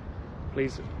thank you,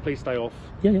 please stay off,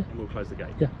 Yeah, yeah. and we'll close the gate.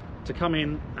 Yeah. To come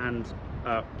in and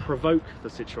provoke the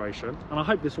situation, and I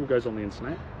hope this all goes on the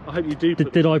internet. I hope you do.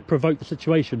 Did I provoke the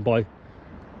situation by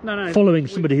No, following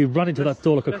somebody who ran into that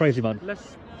door like a crazy man?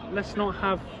 Let's not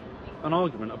have an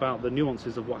argument about the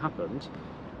nuances of what happened.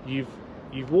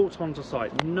 You've walked onto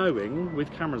site knowing,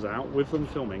 with cameras out, with them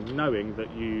filming, knowing that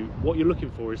what you're looking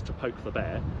for is to poke the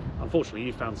bear. Unfortunately,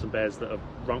 you found some bears that have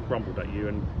grumbled at you,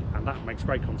 and that makes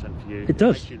great content for you. It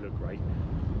does. Makes you look great.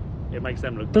 It makes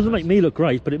them look. Doesn't nice. make me look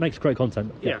great, but it makes great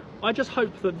content. Yeah, I just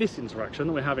hope that this interaction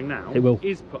that we're having now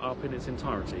is put up in its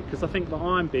entirety, because I think that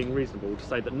I'm being reasonable to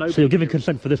say that nobody. So you're giving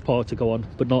consent for this part to go on,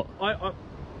 but not.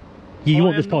 You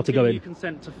want this part to go in. You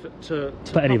consent to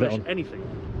put any of it publish on. anything.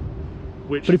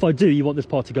 Which, But if I do, you want this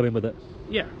part to go in with it.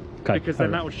 yeah, Okay, because fair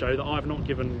then that enough. would show that I've not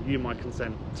given you my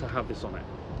consent to have this on it.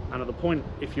 And at the point,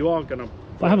 if you are going to,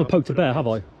 I haven't poked a bear, have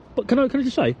I? But can I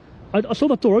just say, I saw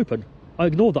that door open. I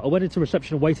ignored that. I went into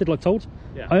reception and waited like told.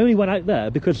 Yeah. I only went out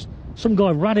there because some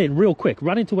guy ran in real quick,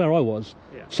 ran into where I was,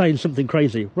 Yeah. saying something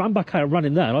crazy, ran back out and ran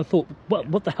in there, and I thought,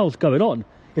 what the hell's going on?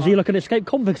 Is he like an escaped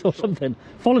convict or something?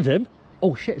 Followed him.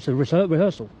 Oh shit, it's a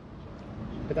rehearsal.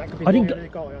 But that could be I the didn't other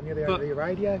guy on the other end of the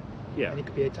radio. Yeah. And it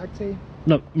could be a tag team.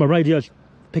 No, my radio's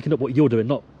picking up what you're doing,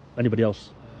 not anybody else.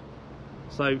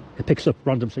 So It picks up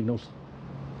random signals.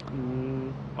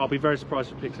 I'll be very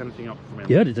surprised if it picks anything up from him.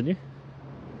 You heard it, didn't you?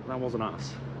 That wasn't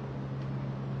us.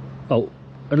 Oh,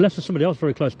 unless there's somebody else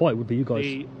very close by, it would be you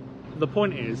guys. The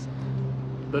point is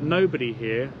that nobody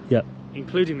here, Yeah,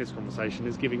 including this conversation,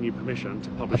 is giving you permission to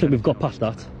publish. I think we've got anything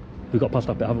past that. We've got past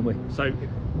that bit, haven't we? So,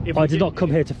 if I we did not come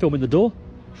here to film in the door.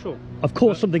 Sure. I've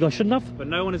caught something I shouldn't have, But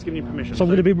no one has given you permission. so I'm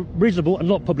going to be reasonable and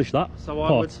not publish that So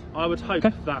part. I would hope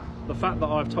Okay. that the fact that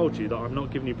I've told you that I'm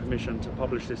not giving you permission to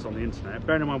publish this on the internet,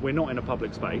 bearing in mind we're not in a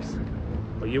public space,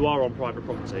 but you are on private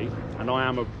property, and I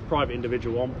am a private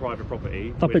individual on private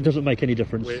property. That bit doesn't make any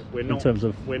difference We're in not, terms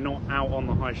of... we're not out on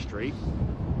the high street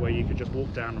where you could just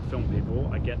walk down and film people.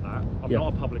 I get that. I'm Yeah.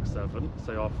 not a public servant,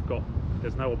 so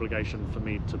there's no obligation for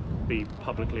me to be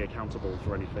publicly accountable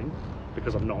for anything,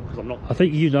 because I'm not. I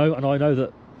think you know, and I know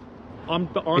that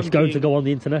it's going to go on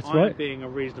the internet, I'm right? being a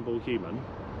reasonable human,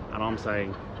 and I'm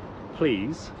saying,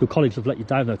 please. Your colleagues have let you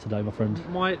down though today, my friend. You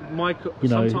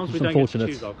know, sometimes it's we don't get to unfortunate.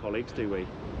 choose our colleagues, do we?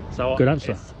 So Good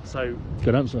answer.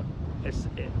 Good answer.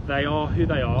 They are who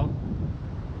they are.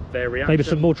 Their reaction. Maybe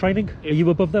some more training? Are you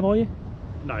above them, are you?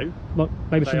 No.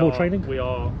 Maybe They some more are- training? We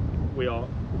are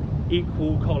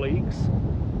equal colleagues.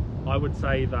 I would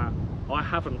say that I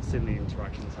haven't seen the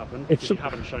interactions happen. If you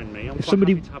haven't shown me, I'm quite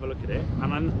somebody- happy to have a look at it.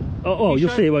 And then Oh, you'll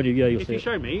see it, won't you? Yeah, you'll if see you it.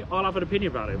 show me, I'll have an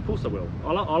opinion about it. Of course I will.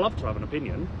 I'll love to have an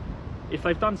opinion. if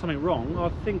they've done something wrong, I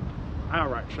think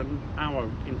our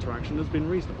interaction has been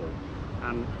reasonable.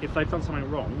 And if they've done something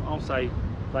wrong, I'll say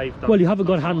they've done. Well, you haven't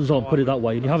gone something hands on, wrong, put it I that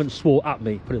way, and you haven't swore at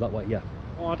me, put it that way. Yeah.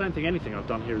 Well, I don't think anything I've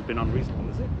done here has been unreasonable,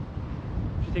 is it?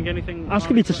 Do you think anything?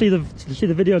 Asking me to see the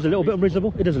video is a little bit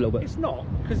unreasonable. It is a little bit. It's not,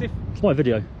 because if It's my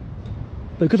video.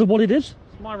 Because of what it is.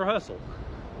 it's my rehearsal.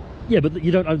 Yeah, but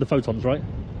you don't own the photons, right?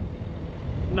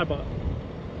 No, but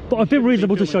But I've been shouldn't be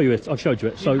reasonable to filming- show you it. I've showed you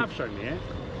it. you So have shown me it.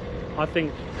 I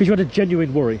think, because you had a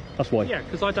genuine worry, that's why. yeah,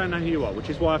 because I don't know who you are, which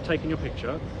is why I've taken your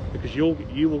picture, because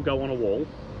you will go on a wall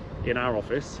in our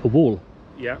office. A wall.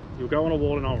 Yeah, you'll go on a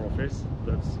wall in our office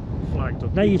that's flagged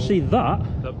of Now you people- see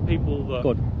that. that people that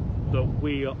God. that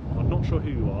we are not sure who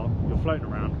you are. You're floating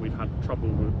around. We've had trouble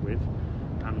with,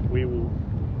 and we will.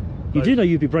 You do know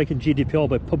you'd be breaking GDPR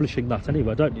by publishing that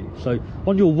anyway, don't you? So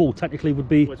on your wall, technically, would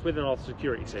be Well, it's within our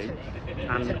security team,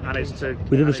 and it's to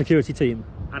within and the security team.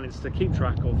 and it's to keep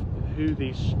track of who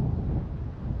these.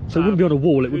 So it wouldn't be on a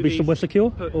wall. It who would be these somewhere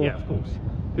secure. Or- Yeah, of course.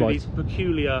 Who Right. these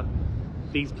peculiar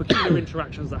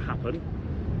interactions that happen.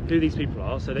 Who these people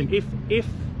are, so that if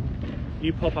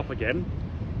you pop up again,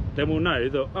 then we'll know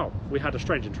that, oh, we had a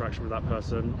strange interaction with that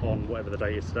person on whatever the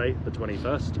date is today, the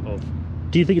 21st of.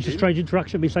 Do you think it's a strange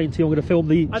interaction? Me saying to you, I'm going to film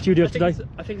the studio today.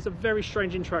 I think it's a very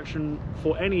strange interaction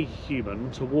for any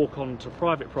human to walk onto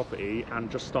private property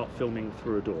and just start filming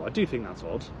through a door. I do think that's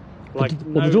odd. Like,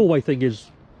 Well, the doorway thing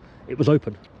is, it was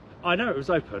open. I know it was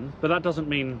open, but that doesn't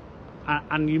mean.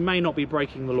 And you may not be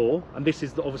breaking the law, and this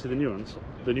is obviously the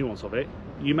nuance of it.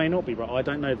 You may not be, but I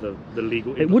don't know the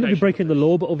legal. It wouldn't be implications breaking of the this.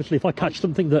 law, but obviously if I catch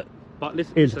something that But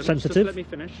listen, is just sensitive. let me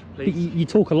finish, you, please. you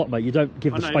talk a lot, mate. You don't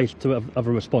give I the know. space to have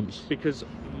a response. Because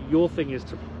your thing is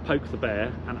to poke the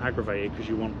bear and aggravate it because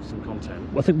you want some content.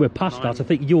 I think we're past And that. I I'm-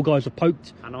 think you guys have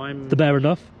poked And I'm the bear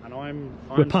enough. And I'm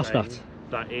We're past saying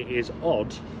that. it is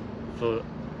odd for.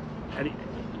 And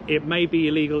it may be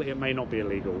illegal. It may not be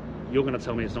illegal. You're going to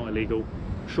tell me it's not illegal.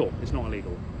 Sure, it's not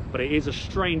illegal. But it is a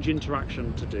strange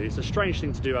interaction to do. It's a strange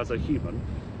thing to do as a human,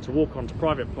 to walk onto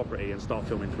private property and start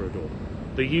filming through a door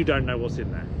that you don't know what's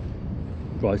in there.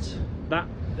 Right. That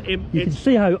You can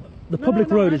see how the public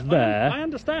road is there. I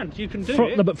understand. You can do From,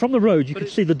 it. no, but from the road, you But can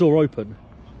it's- see the door open.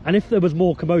 And if there was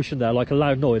more commotion there, like a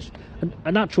loud noise,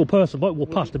 a natural person might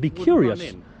walk past and be Wouldn't curious. run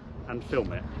in and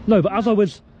film it. No, but as I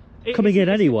was coming in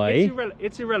anyway,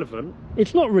 It's irrelevant.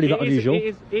 it's not really that unusual.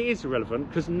 It is irrelevant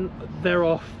because there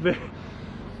are.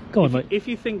 Go on, mate. If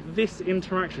you think this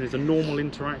interaction is a normal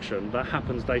interaction that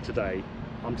happens day to day,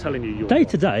 I'm telling you, you're Day wrong.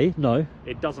 to day, no,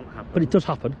 It doesn't happen. but it does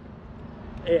happen.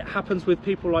 It happens with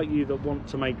people like you that want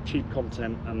to make cheap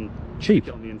content and Cheap?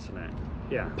 stick it on the internet.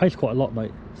 Yeah. Pays quite a lot,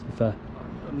 mate, to be fair.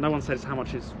 No one says how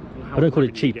much is. How I don't call it revenue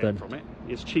you cheap get then. From it.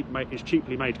 It's cheap. It's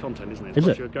cheaply made content, isn't it? Is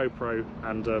It's it? your GoPro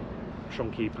and a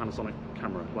shonky Panasonic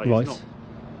camera. Like, Right. It's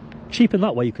not, Cheap in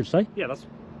that way, you could say. yeah,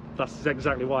 that's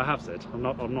exactly what I have said. I'm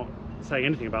not saying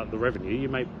anything about the revenue. You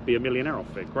may be a millionaire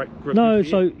off it. Great. No, good for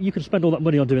so you. you can spend all that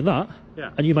money on doing that, Yeah.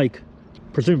 and you make,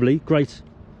 presumably, great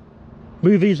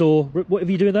movies or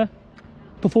whatever you do in there,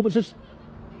 performances.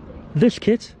 This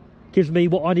kit gives me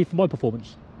what I need for my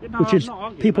performance, No, which I'm is not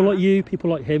arguing people like that. you, people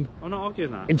like him, I'm not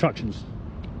arguing that. interactions.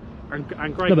 And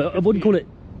great. No, but I good wouldn't for call you. it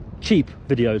cheap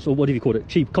videos, or what have you called it?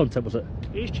 Cheap content, was it?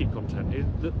 It is cheap content.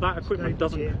 That equipment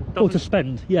doesn't. Or to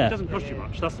spend, It yeah. doesn't cost you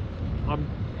much.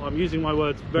 I'm using my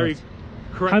words very Right.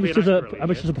 correctly. How much and does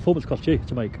accurately a performance cost you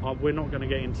to make? We're not going to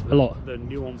get into A lot. the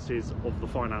nuances of the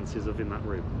finances of in that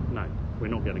room. No, we're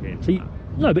not going to get into So you,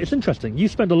 that. no, but it's interesting. You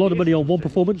spend a lot It of money is on one interesting.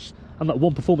 performance, and that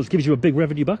one performance gives you a big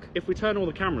revenue back. If we turn all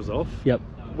the cameras off, Yep.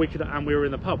 we were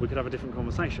in the pub, we could have a different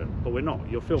conversation. But we're not.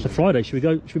 You're filming. So Friday, should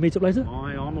we meet up later?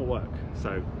 I'm at work,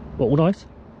 so What, all night?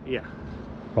 yeah.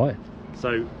 Right.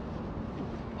 So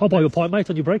I'll buy you a pint, mate,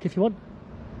 on your break if you want.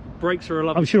 breaks are a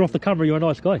lovely. I'm sure off the camera you're a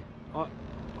nice guy.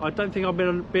 I don't think I've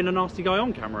been a nasty guy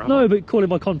on camera. have No, I? but calling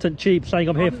my content cheap, saying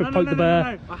I'm here for no, Poke the Bear.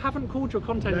 No. I haven't called your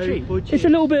content cheap. It's a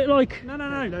little bit like... No. No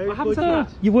I haven't said budget.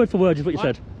 that. Your word for word is what you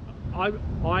said.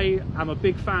 I am a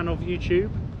big fan of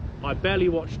YouTube. I barely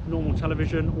watch normal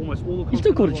television. Almost all the content You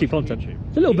still call I it cheap watch on content. YouTube.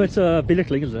 It's a little It bit is-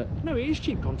 belittling, isn't it? No, it is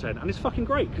cheap content, and it's fucking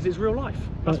great because it's real life.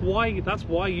 That's Right.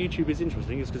 why YouTube is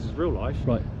interesting. Is because it's real life.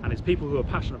 Right. And it's people who are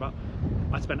passionate about.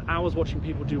 I spend hours watching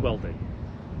people do welding.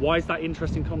 Why is that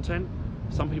interesting content?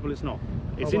 Some people it's not.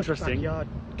 It's I watch interesting. backyard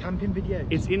camping videos.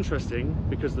 It's interesting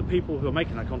because the people who are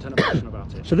making that content are passionate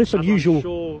about it. So this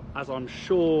unusual- As I'm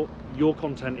sure your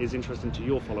content is interesting to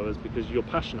your followers because you're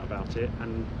passionate about it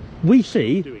and We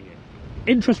see doing it.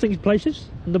 interesting places.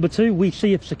 Number two, we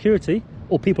see if security,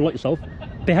 or people like yourself,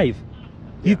 behave.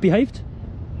 You've behaved.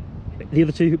 The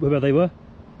other two, whoever they were,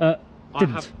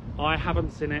 Didn't. I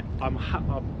haven't seen it. I'm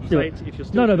Yeah, saying if you're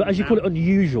still no, but as you filming call it,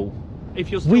 unusual. if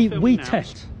you're still We filming now,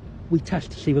 test. We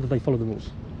test to see whether they follow the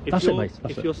rules. if That's it, you're- mate.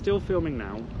 That's if it. you're still filming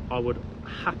now, I would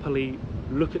happily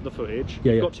look at the footage.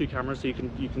 Yeah, You've yeah. got 2 cameras, so you can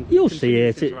You'll see continue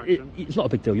it. this interaction. It's not a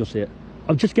big deal. You'll see it.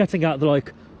 I'm just getting at the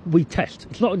like we test.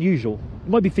 It's not unusual. It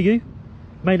might be for you.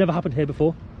 May never happened here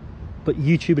before, but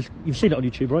YouTube is. You've seen it on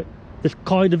YouTube, right? This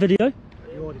kind of video.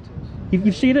 The auditors.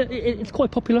 You've seen it. It's quite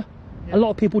popular. Yeah. A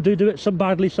lot of people do it. Some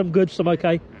badly, some good, some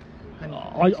okay. And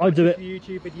I do it. The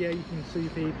YouTube video, you can see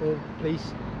people,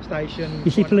 police station. You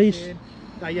see police? quarantine.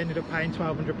 They ended up paying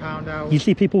 £1,200 out. You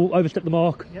see people overstep the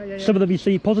mark. Yeah, yeah, yeah. Some of them you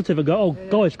see positive and go, oh, Yeah, yeah.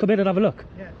 guys, come in and have a look.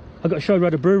 Yeah. I got a show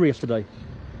around a brewery yesterday.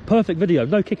 Perfect video.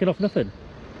 No kicking off, nothing.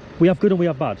 We have good and we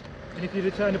have bad. And if you'd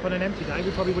have turned up on an empty day, we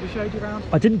probably would have showed you around.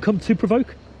 I didn't come to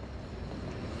provoke.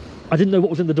 I didn't know what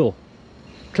was in the door.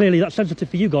 Clearly that's sensitive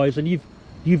for you guys, and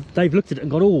they've looked at it and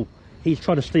gone, oh, he's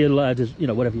trying to steal his, you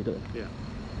know, whatever you're doing. Yeah.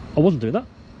 I wasn't doing that.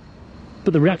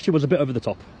 But the reaction was a bit over the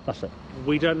top. That's it.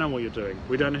 We don't know what you're doing.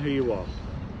 We don't know who you are.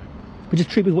 But just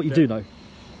treat me with what you do know.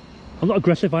 I'm not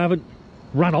aggressive. I haven't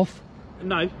ran off.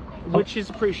 No, which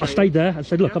is I appreciated. stayed there and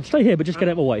said, look, Yeah. I'm staying here, but just get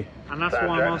out of my way. And that's why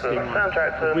I'm asking, like, Sound a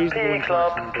Jackson, reasonable PE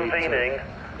club interaction would be to- convening.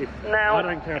 if Now. I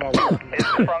don't care about what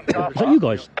It's the front car Is that you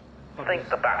guys? I think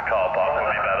the back car park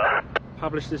would be better.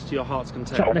 publish this to your heart's Chuck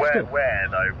content. next door. Where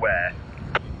though? Where?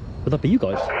 Would that be you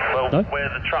guys? Well, No? where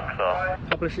the trucks are.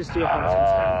 Publish this to your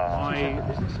heart's content.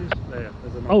 Businesses?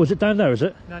 There's another Oh, is it down there, is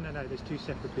it? No, there's 2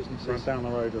 separate businesses. right down the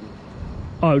road. And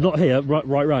Oh, not here, right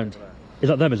round. Is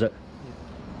that them, is it?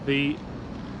 the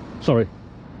Sorry.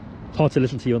 It's hard to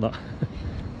listen to you on that.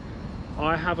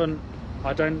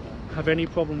 I don't have any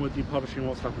problem with you publishing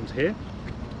what's happened here.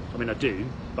 I mean, I do,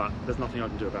 but there's nothing I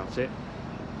can do about it.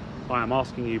 I am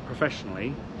asking you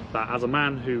professionally that as a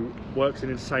man who works in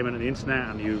entertainment and the internet,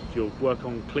 and you'll work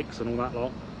on clicks and all that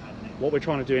lot, what we're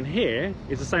trying to do in here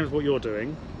is the same as what you're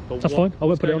doing, but That's fine, I won't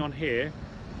what's put it going on. on here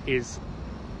is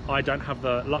I don't have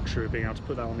the luxury of being able to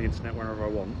put that on the internet whenever I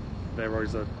want. There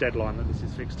is a deadline that this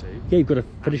is fixed to. Yeah, you've got to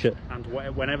finish it. And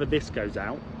whenever this goes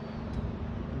out,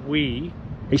 we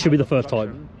It should be the as first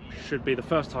production, time. should be the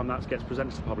first time that gets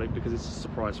presented to the public, because it's a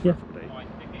surprise for Yeah. everybody.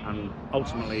 And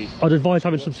ultimately I'd advise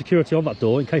having some security on that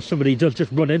door in case somebody does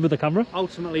just run in with a camera.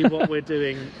 what we're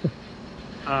doing,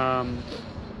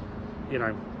 you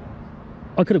know,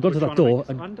 I could have gone we're to that trying door make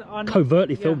and this- I'm-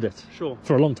 covertly yeah, filmed it Sure,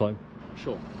 for a long time.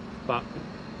 sure, but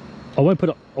I won't put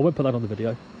that on the video.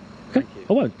 Okay, Thank you.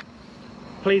 I won't.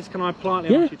 please, can I politely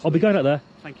Yeah, ask you to I'll be leave? going out there.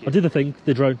 Thank you. I'll do the thing,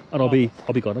 the drone, and I'll be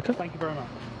gone. Okay. Thank you very much.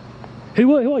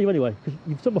 Who are you anyway? Because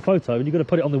you've took my photo and you're going to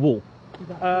put it on the wall.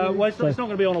 Well, it's not going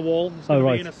to be on a wall. It's Oh, going to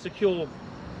right. be in a secure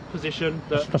position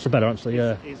that That's a better answer.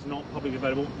 Yeah. is not publicly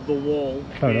available. The wall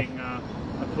Fair being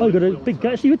Oh, you've got a big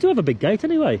gate. So you do have a big gate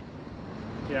anyway.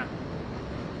 Yeah.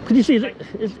 Can you see?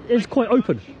 It's quite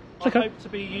open. It's I okay. hope to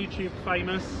be YouTube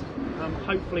famous,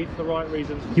 hopefully for the right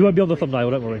reasons. You won't be on the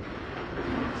thumbnail. Don't worry.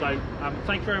 So,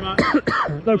 thank you very much.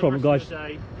 No problem, guys.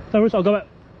 No worries. I'll go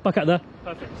back out there.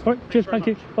 Perfect. All right. Cheers. Thank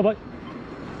you. Bye bye.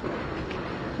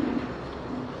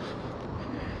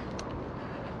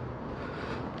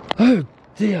 Oh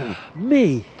dear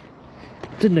me!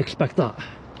 Didn't expect that.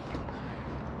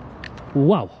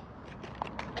 Wow.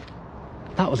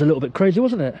 That was a little bit crazy,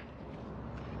 wasn't it?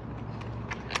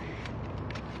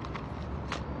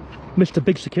 Mr.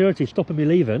 Big Security stopping me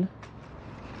leaving.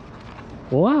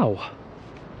 Wow.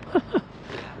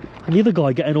 And the other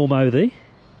guy getting all mouthy.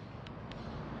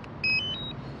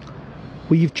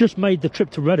 Well, you've just made the trip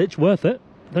to Redditch worth it.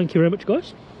 Thank you very much,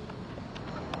 guys.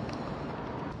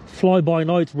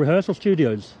 Fly-by-night rehearsal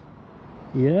studios.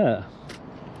 Yeah.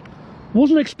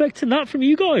 Wasn't expecting that from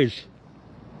you guys.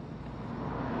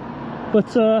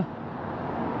 But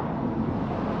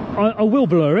I will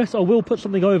blur it. I will put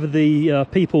something over the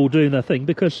people doing their thing,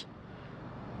 because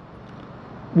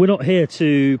we're not here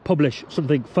to publish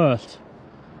something first,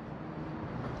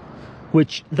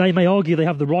 which they may argue they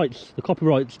have the rights, the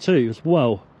copyrights too, as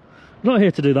well. Not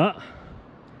here to do that.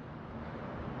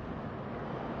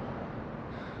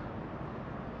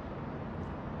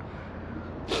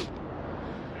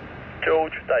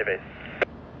 George Davis.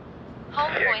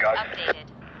 Home Yeah, point guys. updated.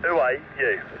 Who are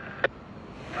you?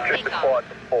 Just Take off. acquired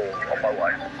the ball on my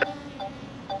way.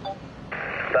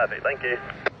 Perfect, thank you.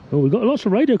 Well, we've got lots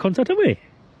of radio content, haven't we?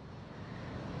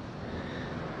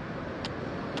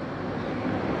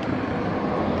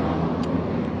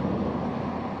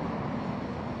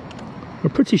 We're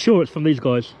pretty sure it's from these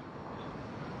guys.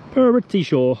 Pretty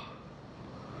sure.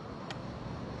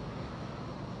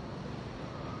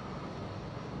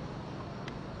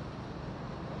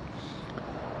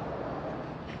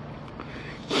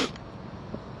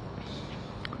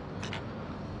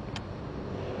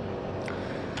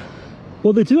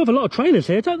 Well, they do have a lot of trailers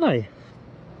here, don't they?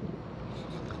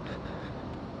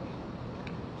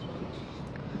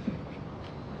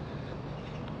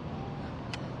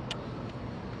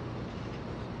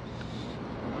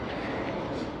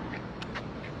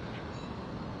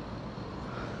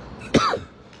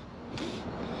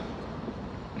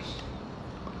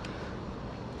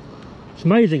 It's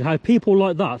amazing how people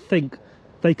like that think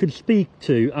they can speak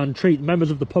to and treat members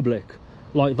of the public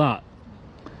like that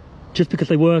just because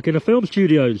they work in a film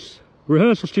studios,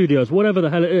 rehearsal studios, whatever the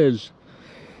hell it is.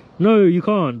 No, you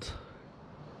can't.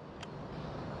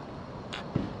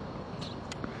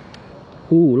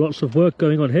 Ooh, lots of work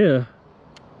going on here.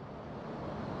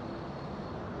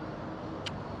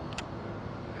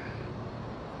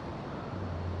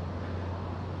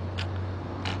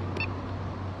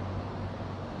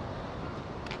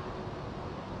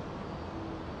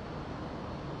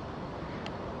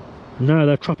 No,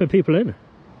 they're trapping people in.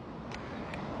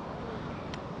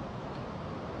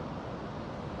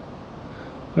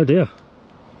 Oh dear.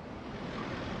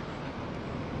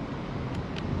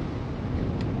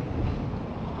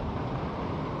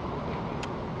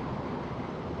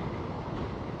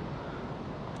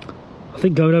 I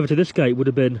think going over to this gate would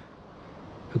have been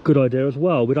a good idea as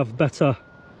well. We'd have a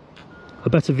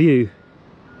better view.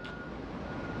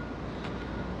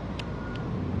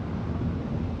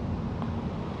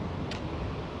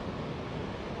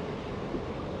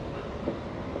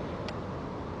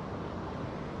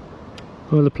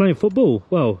 Oh, they're playing football.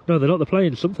 Well, no, they're not. They're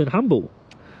playing something handball.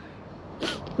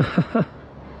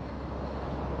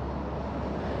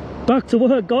 Back to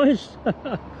work, guys.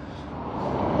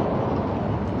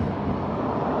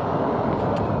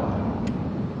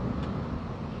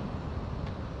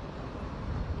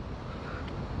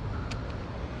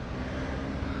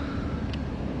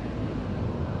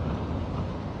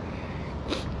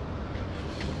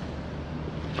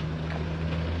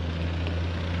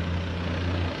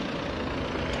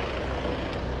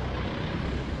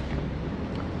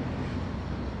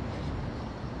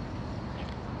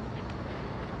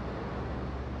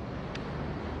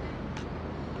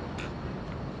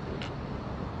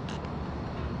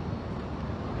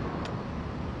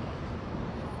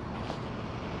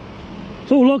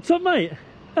 It's all locked up, mate.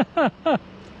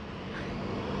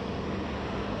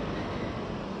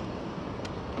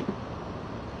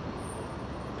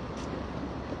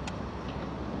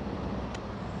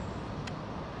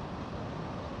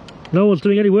 No one's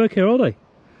doing any work here, are they?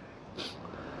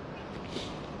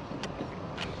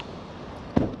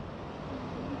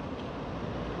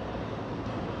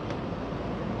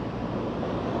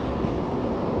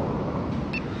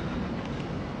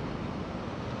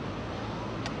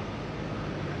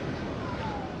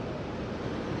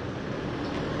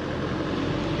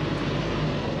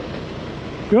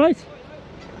 You right?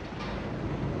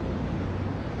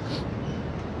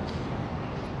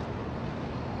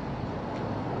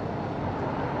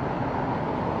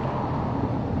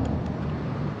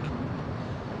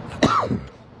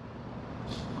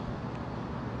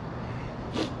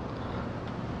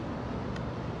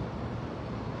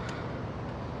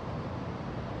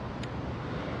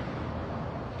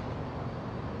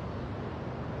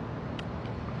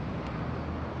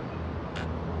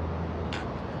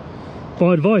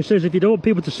 My advice is, if you don't want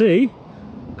people to see,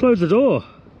 close the door.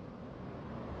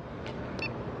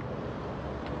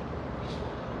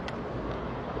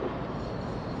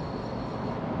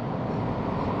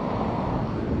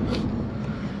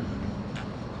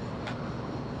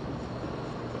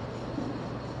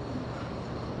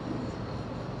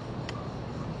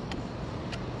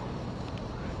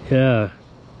 Yeah,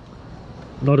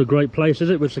 not a great place,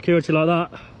 is it, with security like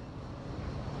that?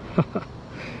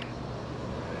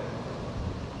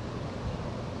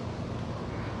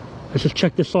 Let's just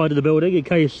check this side of the building in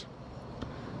case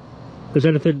there's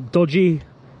anything dodgy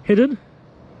hidden.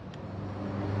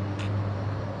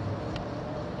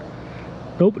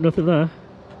 Nope, nothing there.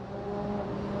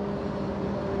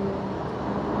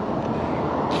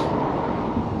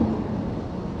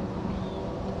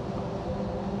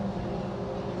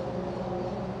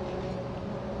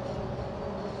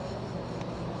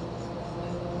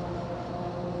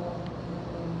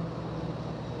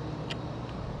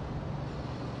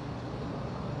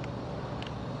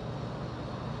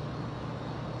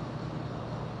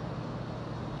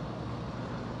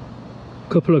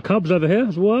 Couple of cabs over here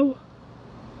as well.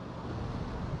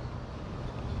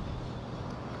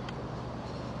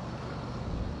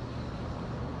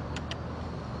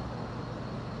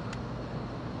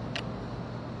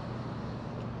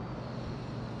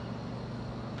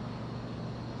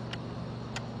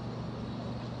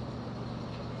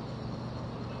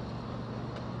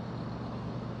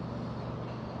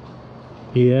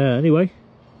 Yeah, anyway.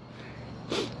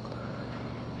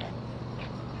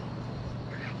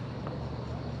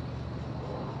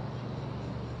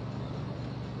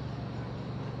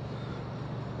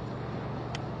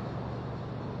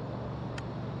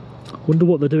 Wonder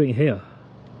what they're doing here.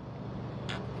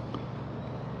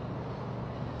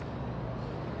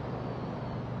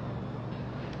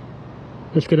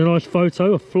 Let's get a nice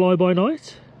photo of fly by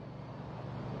night.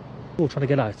 All trying to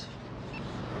get out.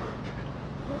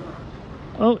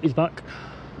 Oh, he's back.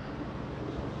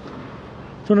 Do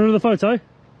you want another photo? No,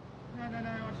 I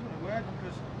just want a word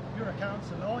because your account's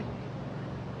a lie.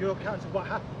 Your account's of what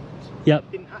happened. Yep.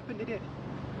 It didn't happen, did it?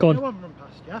 Go on. No one run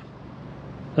past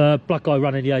you. Black guy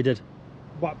ran in, yeah, he did.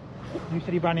 What? You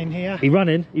said he ran in here? He ran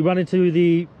into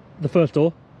the first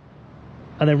door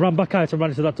and then ran back out and ran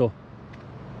into that door.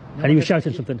 No, And he was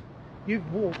shouting something.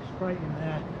 You've walked straight in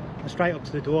there and straight up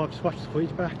to the door. I've just watched the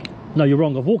footage back. No, you're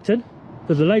wrong. I've walked in.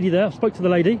 There's a lady there. I spoke to the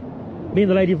lady. Me and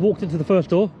the lady have walked into the first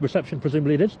door. Reception,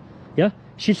 presumably it is. Yeah.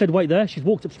 She said, wait there. She's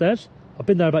walked upstairs. I've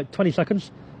been there about 20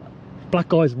 seconds. Black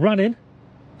guy's ran in.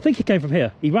 I think he came from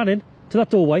here. He ran in to that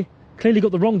doorway. Clearly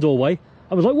got the wrong doorway.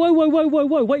 I was like, whoa, whoa, whoa, whoa,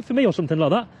 whoa, wait for me or something like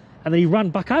that. And then he ran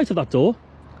back out of that door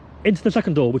into the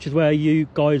second door, which is where you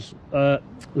guys, the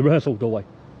rehearsal doorway.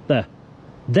 There.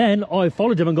 Then I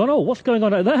followed him and gone, oh, what's going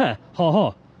on out there? Ha ha.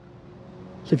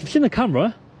 So if you've seen the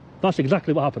camera, that's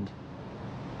exactly what happened.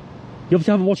 You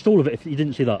obviously haven't watched all of it if you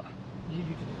didn't see that. You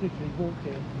just literally walked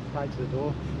in straight to the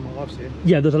door from what I've seen.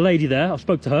 Yeah, there's a lady there. I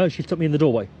spoke to her. She took me in the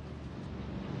doorway.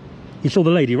 You saw the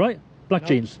lady, right? Black No.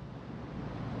 jeans.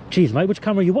 Jeez, mate, which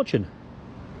camera are you watching?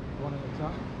 One at a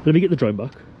time. Let me get the drone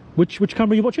back. Which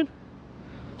camera are you watching?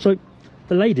 So,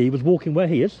 the lady was walking where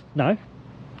he is now.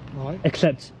 Right.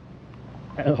 Except,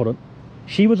 hold on.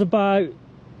 She was about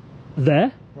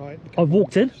there. Right. I've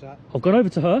walked in. I've gone over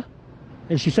to her.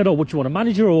 And she said, oh, what do you want, a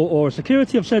manager or a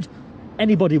security? I've said,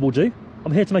 anybody will do.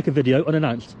 I'm here to make a video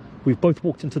unannounced. We've both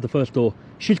walked into the first door.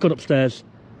 She's gone upstairs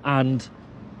and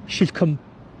she's come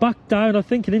back down, I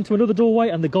think, and into another doorway,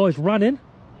 and the guys ran in.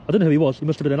 I don't know who he was. He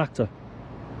must have been an actor.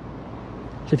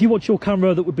 So if you watch your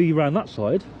camera that would be around that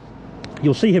side,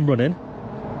 you'll see him run in.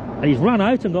 And he's ran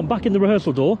out and gone back in the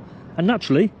rehearsal door. And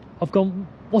naturally, I've gone,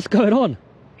 what's going on?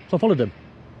 So I followed him.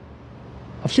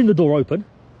 I've seen the door open.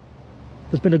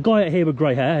 There's been a guy out here with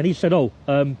grey hair, and he said, oh,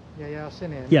 Yeah, I've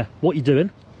seen him. yeah, what are you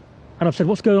doing? And I've said,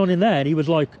 what's going on in there? And he was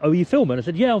like, oh, are you filming? I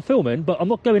said, yeah, I'm filming, but I'm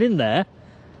not going in there.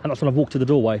 And that's when I've walked to the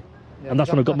doorway. Yeah, and that's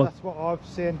when I got my... That's what I've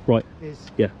seen. Right. Is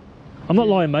Yeah. I'm not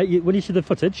lying, mate. When you see the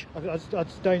footage... I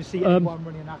just don't see anyone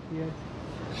running after you.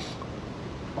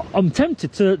 I'm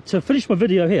tempted to finish my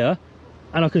video here,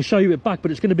 and I can show you it back,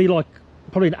 but it's going to be like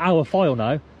probably an hour file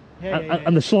now. Yeah,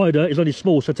 and the slider is only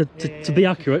small, so to be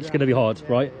accurate, it's going to be hard,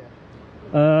 right?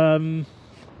 I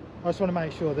just want to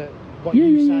make sure that what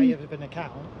you say of an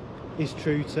account is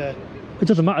true to... It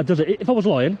doesn't matter, does it? If I was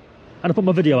lying and I put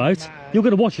my video out, you're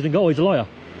going to watch it and go, oh, he's a liar.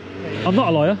 I'm not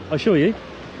a liar, I assure you.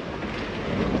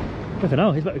 Nothing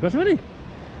else, he's better aggressive, isn't he?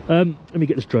 Let me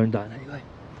get this drone down anyway.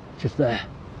 Just there.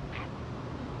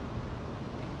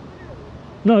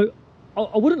 No,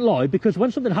 I wouldn't lie, because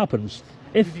when something happens,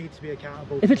 You need to be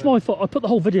accountable. if it's my fault, I put the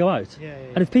whole video out.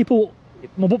 And if people,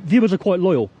 my viewers are quite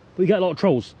loyal, but we get a lot of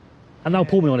trolls, and they'll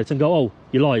pull me on it and go, oh,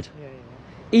 you lied.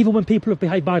 Even when people have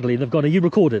behaved badly and they've gone, are you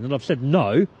recording? And I've said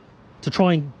no, to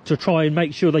try and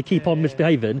make sure they keep on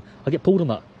misbehaving, I get pulled on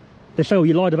that. They say, oh,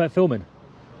 you lied about filming.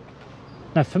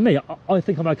 Now, for me, I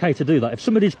think I'm okay to do that. If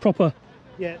somebody's proper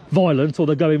violent, or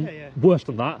they're going worse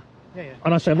than that,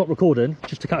 and I say I'm not recording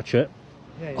just to catch it,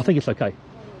 I think it's okay.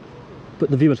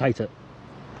 But the viewers hate it.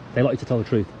 They like to tell the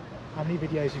truth. How many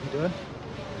videos have you done?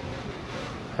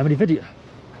 How many videos?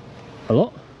 A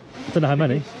lot. I don't know how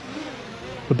many.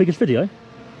 The biggest video?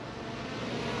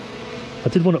 I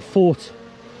did one at Fort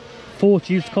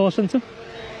Used Car Centre.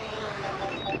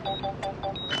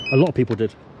 A lot of people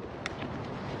did.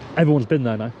 Everyone's been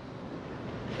there now.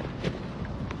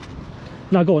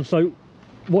 Now go on, so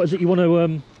what is it you want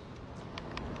to...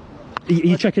 Are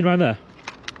you checking around there?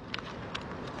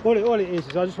 All it is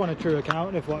I just want a true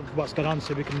account of what's going on,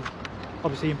 so we can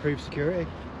obviously improve security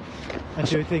and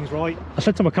do things right. I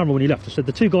said to my camera when he left, I said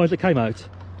the two guys that came out,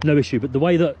 no issue, but the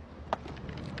way that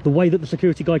the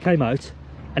security guy came out,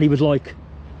 and he was like,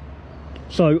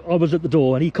 so I was at the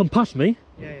door and he come past me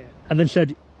and then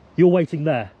said, you're waiting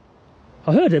there.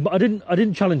 I heard him, but I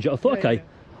didn't challenge it. I thought, okay,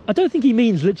 I don't think he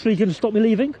means literally going to stop me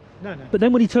leaving. No. But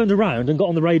then when he turned around and got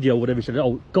on the radio or whatever, he said,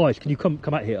 oh guys, can you come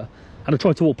out here? And I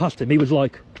tried to walk past him. He was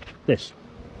like this,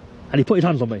 and he put his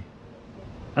hands on me,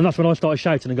 and that's when I started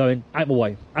shouting and going, out my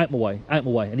way, out my way, out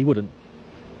my way, and he wouldn't.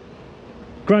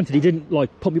 Granted, he didn't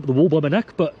like put me up the wall by my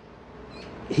neck, but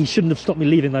he shouldn't have stopped me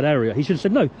leaving that area. He should have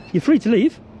said, no, you're free to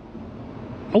leave.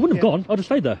 I wouldn't have gone. I'd have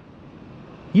stayed there.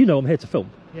 You know I'm here to film.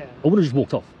 Yeah. I would have just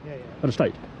walked off. Yeah, yeah. I'd have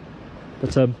stayed. But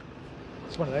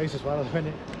it's one of those as well, isn't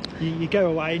it? You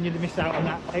go away and you miss out on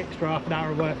that extra half an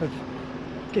hour worth of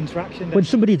interaction. When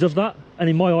somebody does that, and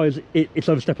in my eyes it's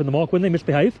overstepping the mark, when they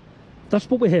misbehave, that's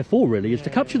what we're here for really, is to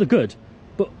capture the good.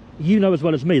 But you know as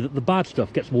well as me that the bad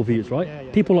stuff gets more views,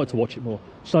 right? People like to watch it more.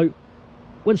 So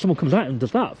when someone comes out and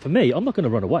does that, for me, I'm not going to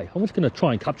run away. I'm just going to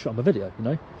try and capture it on the video, you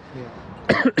know?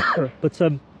 Yeah. But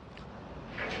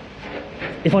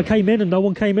if I came in and no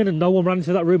one came in and no one ran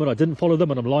into that room and I didn't follow them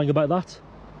and I'm lying about that,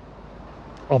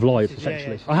 I've lied,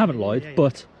 essentially. I haven't lied,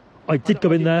 but I did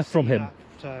go in there from him.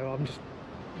 So I'm just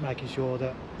making sure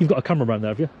that... You've got a camera around there,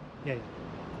 have you? Yeah, yeah.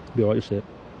 Be alright, you'll see it.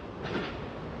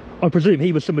 I presume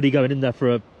he was somebody going in there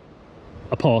for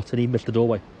a part and he missed the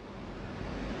doorway.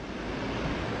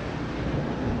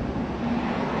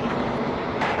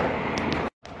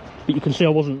 But you can see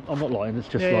I'm not lying, it's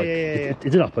just it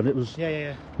did happen. It was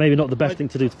maybe not the best thing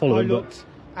to do to follow him. I looked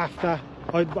after,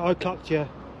 I clocked you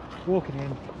walking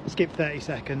in, skipped 30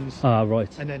 seconds. Ah, right.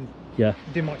 And then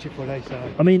didn't watch it fully,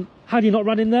 so... I mean, had you not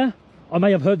ran in there, I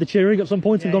may have heard the cheering at some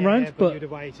point and gone round, but you'd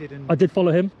have waited and... I did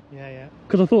follow him. Yeah, yeah.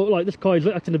 Because I thought, like, this guy's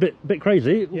acting a bit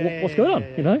crazy. What's going on,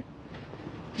 you know?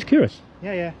 Just curious.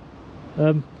 Yeah,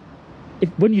 yeah.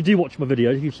 When you do watch my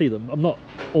videos, if you see them, I'm not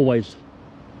always...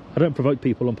 I don't provoke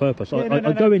people on purpose.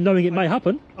 I go in knowing it may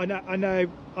happen. I know.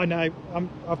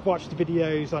 I've watched the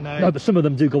videos, I know. No, but some of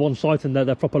them do go on site and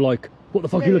they're proper like, what the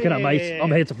fuck are you looking at, mate?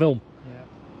 I'm here to film. Yeah.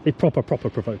 It's proper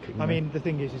provoking. I mean, the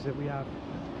thing is that we have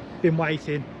been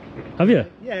waiting. Have you?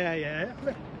 Yeah.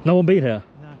 No one been here?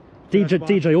 No.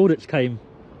 DJ Audits came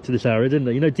to this area, didn't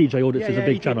they? You know DJ Audits is a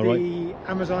big channel, right? The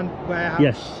Amazon warehouse.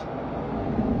 Yes.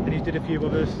 And he did a few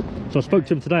others. So I spoke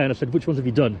to him today and I said, which ones have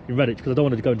you done in Redditch? Because I don't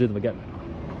want to go and do them again.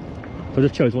 So I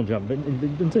just chose ones you haven't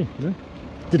been to, you know?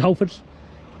 Did Halfords.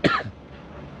 And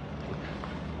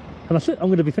that's it. I'm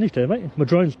going to be finished here, mate. My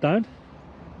drone's down.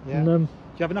 Yeah. And, do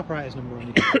you have an operator's number on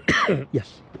you?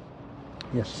 Yes.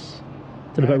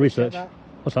 Did a bit of research.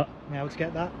 What's that? Am I able to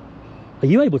get that? Are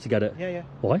you able to get it? Yeah.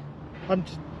 Why? I'm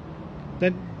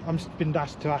just been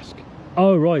asked to ask.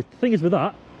 Oh, right. The thing is with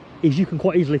that, is you can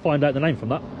quite easily find out the name from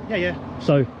that. Yeah.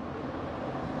 So,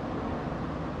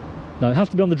 no, it has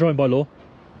to be on the drone by law.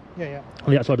 Yeah.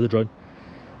 On the outside of the drone.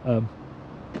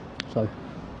 So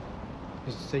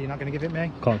you're not going to give it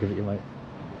me? Can't give it you, mate.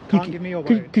 Can't give me your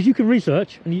word? Because you can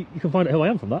research and you can find out who I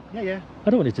am from that. Yeah. I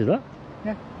don't want you to do that.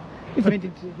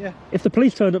 Yeah. If the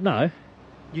police turned up now,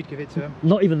 you'd give it to them.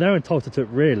 Not even they're entitled to it,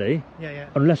 really. Yeah.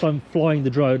 Unless I'm flying the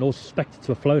drone or suspected to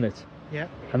have flown it. Yeah.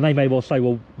 And they may well say,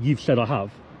 well, you've said I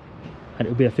have. And it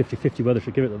would be a 50-50 whether I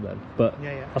should give it them then. But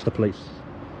that's the police.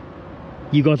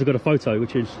 You guys have got a photo,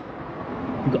 which is...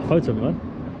 You've got a photo of me, man.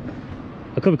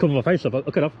 I could have covered my face up. I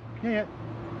could have. Yeah.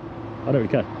 I don't really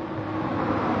care.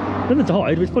 Nothing to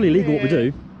hide. It's fully legal what we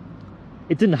do.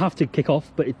 It didn't have to kick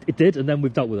off, but it did, and then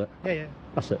we've dealt with it. Yeah.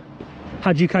 That's it.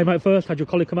 Had you came out first, had your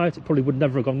colleague come out, it probably would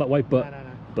never have gone that way, but... No.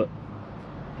 But...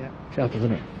 Yeah. Shit happens,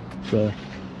 isn't it? So...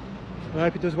 I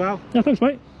hope it does well. Yeah, thanks,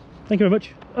 mate. Thank you very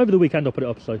much. Over the weekend I'll put it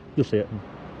up, so you'll see it.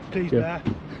 Please, Blair.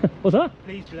 What's that?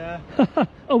 Please, Blair.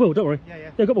 I will, don't worry.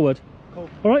 Yeah. Yeah, got my word. Cool.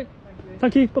 All right.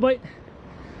 Thank you. Bye-bye.